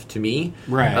have to me.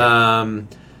 Right.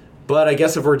 But I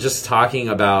guess if we're just talking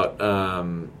about,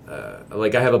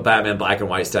 like I have a Batman black and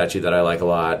white statue that I like a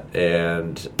lot,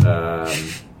 and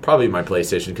probably my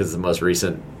PlayStation because it's the most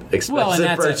recent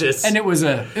expensive purchase. And it was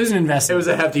an investment. It was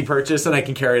a hefty purchase, and I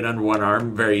can carry it under one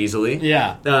arm very easily.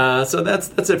 Yeah. So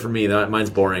that's it for me. Mine's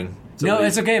boring.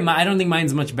 It's okay. I don't think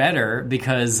mine's much better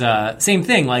because same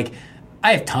thing. Like,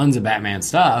 I have tons of Batman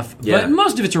stuff, but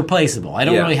most of it's replaceable. I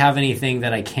don't really have anything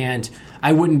that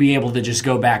I wouldn't be able to just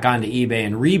go back onto eBay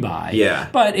and rebuy. Yeah.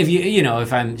 But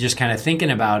if I'm just kind of thinking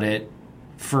about it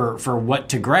for what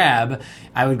to grab,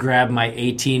 I would grab my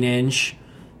 18-inch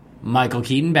Michael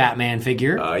Keaton Batman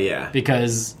figure. Oh, yeah.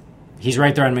 Because he's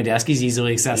right there on my desk. He's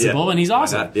easily accessible, and he's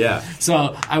awesome. Yeah.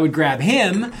 So I would grab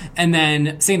him, and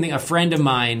then same thing, a friend of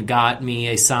mine got me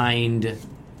a signed...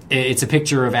 It's a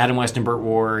picture of Adam West and Burt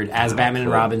Ward as Batman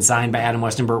and Robin, signed by Adam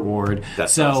West and Burt Ward.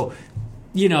 That's awesome.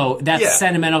 That's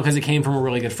sentimental because it came from a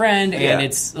really good friend, and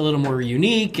it's a little more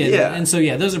unique. And so,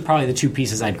 those are probably the two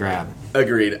pieces I'd grab.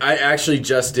 Agreed. I actually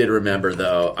just did remember,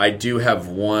 though, I do have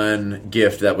one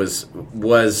gift that was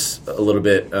a little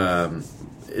bit...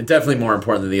 definitely more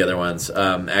important than the other ones.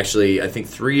 Actually, I think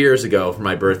 3 years ago for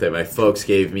my birthday, my folks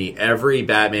gave me every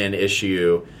Batman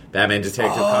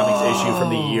Detective Comics issue from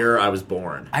the year I was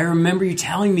born. I remember you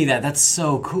telling me that. That's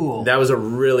so cool. That was a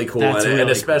really cool one. And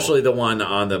especially the one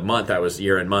on the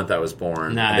year and month I was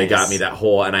born. Nice. They got me that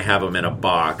whole, and I have them in a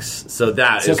box. So it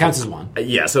counts as one.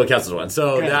 Yeah, so it counts as one.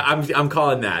 So I'm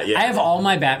calling that, yeah. I have all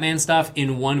my Batman stuff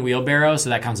in one wheelbarrow,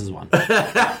 so that counts as one.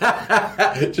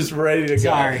 Just ready to go.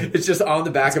 Sorry. It's just on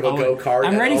the back of a go-kart.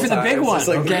 I'm ready for the big one,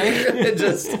 okay?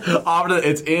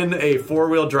 It's in a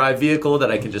four-wheel drive vehicle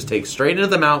that I can just take straight into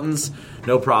the mountains.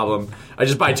 No problem. I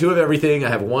just buy two of everything. I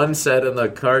have one set in the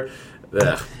cart.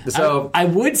 Ugh. So I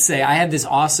would say I had this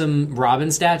awesome Robin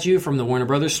statue from the Warner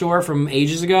Brothers store from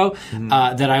ages ago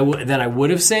that I would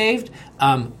have saved,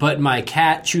 but my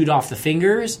cat chewed off the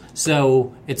fingers,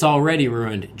 so it's already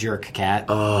ruined. Jerk cat.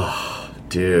 Oh,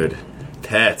 dude,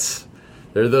 pets.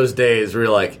 There are those days where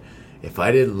you're like, if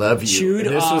I didn't love you, and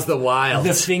this was the wild,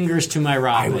 the fingers to my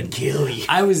Robin, I would kill you.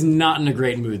 I was not in a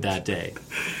great mood that day.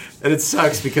 And it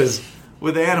sucks because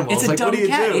with animals, it's a like, dumb what do you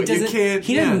cat. do? You can't.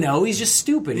 He doesn't know. He's just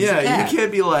stupid. He's a cat. You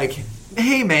can't be like,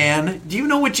 "Hey, man, do you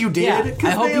know what you did?" Yeah, I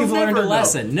hope you've learned a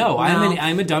lesson. No,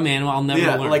 I'm a dumb animal. I'll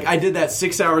never learn. Like I did that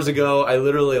 6 hours ago. I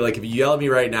literally, like, if you yell at me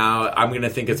right now, I'm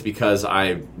gonna think it's because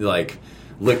I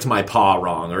licked my paw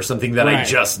wrong or something that I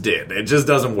just did. It just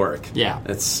doesn't work. Yeah.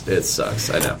 It sucks.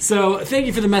 I know. So thank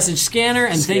you for the message, Scanner,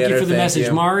 and thank you for the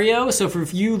message, Mario. So for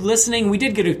you listening, we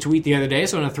did get a tweet the other day,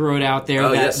 so I want to throw it out there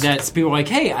that people are like,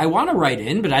 hey, I want to write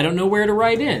in, but I don't know where to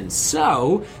write in.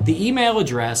 So the email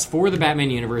address for the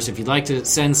Batman Universe, if you'd like to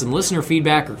send some listener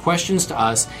feedback or questions to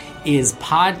us, is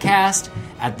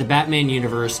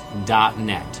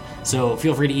podcast@thebatmanuniverse.net. So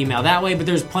feel free to email that way, but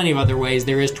there's plenty of other ways.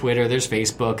 There is Twitter, there's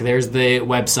Facebook, there's the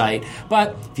website.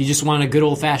 But if you just want a good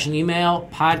old-fashioned email,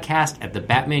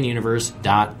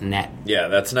 podcast@thebatmanuniverse.net. Yeah,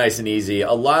 that's nice and easy.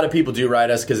 A lot of people do write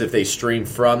us because if they stream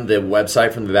from the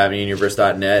website, from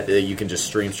thebatmanuniverse.net, you can just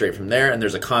stream straight from there, and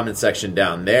there's a comment section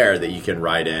down there that you can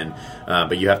write in,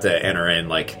 but you have to enter in,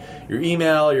 like, your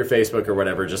email, your Facebook, or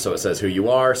whatever, just so it says who you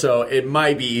are. So it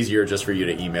might be easier just for you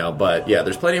to email. But, yeah,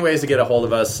 there's plenty of ways to get a hold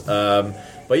of us.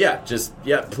 But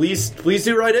please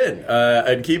do write in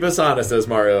and keep us honest, as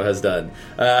Mario has done.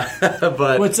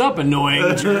 But what's up,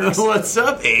 annoying jerks? What's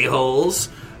up, a-holes?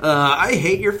 I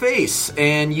hate your face,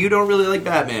 and you don't really like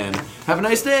Batman. Have a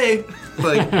nice day.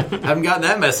 Like, haven't gotten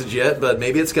that message yet, but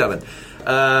maybe it's coming.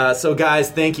 So, guys,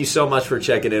 thank you so much for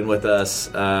checking in with us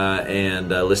and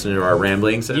listening to our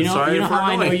ramblings. And you know how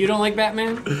I know you don't like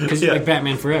Batman? Because you like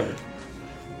Batman Forever.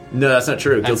 No, that's not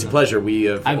true. Guilty pleasure. We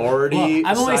have already.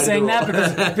 I'm only saying that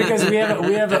because we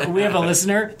have a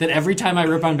listener that every time I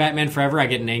rip on Batman Forever, I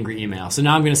get an angry email. So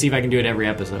now I'm going to see if I can do it every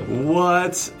episode.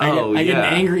 What? I get an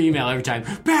angry email every time.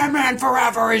 Batman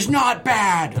Forever is not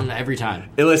bad. Every time.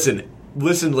 Hey, listen,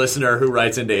 listener who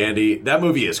writes into Andy, that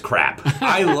movie is crap.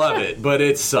 I love it, but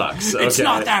it sucks. Okay? It's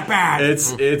not that bad.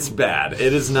 It's bad.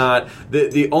 It is not.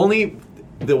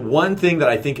 The one thing that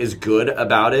I think is good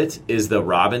about it is the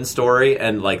Robin story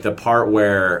and like the part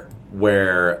where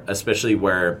especially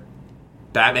where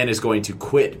Batman is going to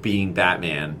quit being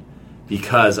Batman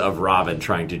because of Robin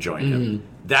trying to join him.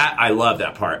 That I love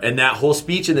that part, and that whole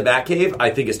speech in the Batcave I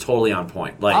think is totally on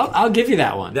point. Like I'll give you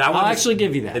that one. I'll actually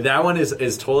give you that. That one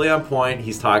is totally on point.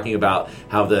 He's talking about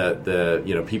how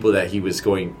the people that he was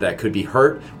going that could be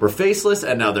hurt were faceless,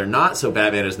 and now they're not. So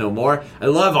Batman is no more. I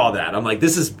love all that. I'm like,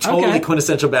 this is totally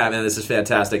quintessential Batman. This is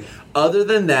fantastic. Other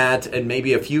than that, and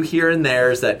maybe a few here and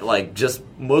there's that like just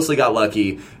mostly got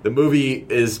lucky. The movie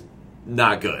is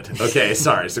not good. Okay,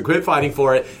 sorry. So quit fighting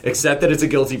for it. Accept that it's a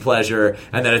guilty pleasure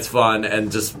and that it's fun,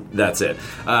 and just that's it.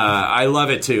 I love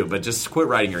it too, but just quit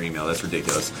writing your email. That's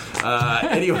ridiculous.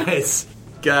 Anyways,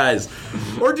 guys,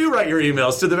 or do write your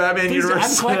emails to the Batman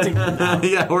Universe. I'm collecting them now.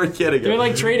 Yeah, we're kidding. They're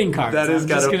like trading cards. That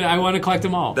is I want to collect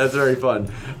them all. That's very fun.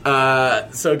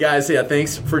 So, guys, yeah,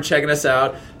 thanks for checking us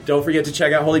out. Don't forget to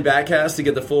check out Holy Batcast to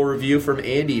get the full review from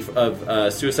Andy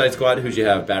of Suicide Squad. Who'd you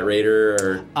have? Bat Raider?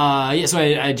 Or? So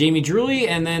I had Jamie Drewley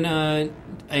and then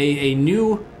a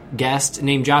new guest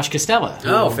named Josh Costella.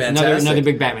 Oh, fantastic. Another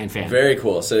big Batman fan. Very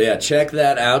cool. So, yeah, check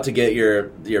that out to get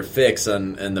your fix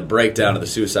on the breakdown of the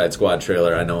Suicide Squad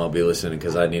trailer. I know I'll be listening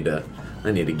because I need to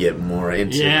get more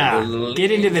into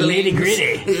get into the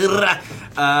nitty-gritty.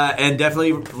 And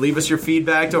definitely leave us your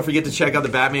feedback. Don't forget to check out the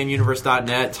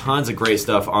BatmanUniverse.net. Tons of great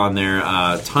stuff on there.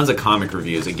 Tons of comic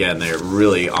reviews. Again, they're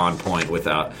really on point with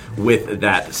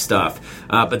that stuff.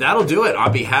 But that'll do it.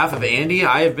 On behalf of Andy,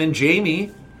 I have been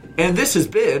Jamie, and this has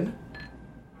been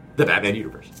the Batman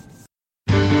Universe.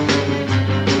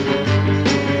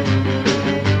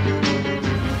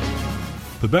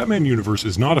 The Batman Universe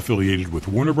is not affiliated with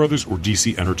Warner Brothers or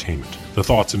DC Entertainment. The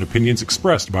thoughts and opinions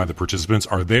expressed by the participants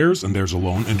are theirs and theirs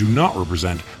alone and do not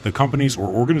represent the companies or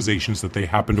organizations that they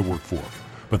happen to work for.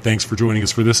 But thanks for joining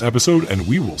us for this episode, and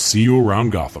we will see you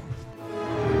around Gotham.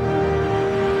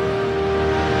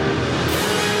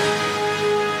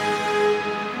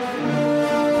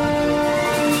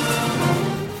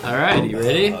 All right, you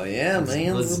ready? Oh, yeah,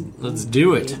 man. Let's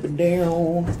do it.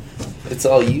 It's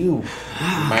all you,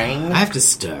 man. I have to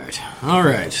start. All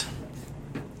right.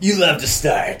 You love to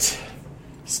start.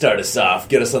 Start us off.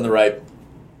 Get us on the right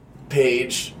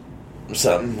page or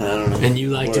something. I don't know. And you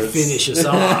like to finish us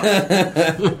off.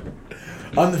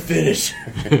 I'm the finisher.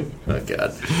 Oh,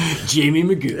 God. Jamie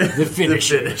Magoo, the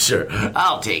finisher. The finisher.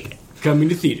 I'll take it. Coming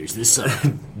to theaters this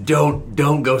summer.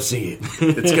 Don't go see it.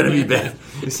 It's going to be bad.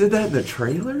 You said that in the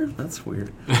trailer? That's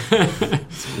weird.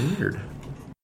 It's weird.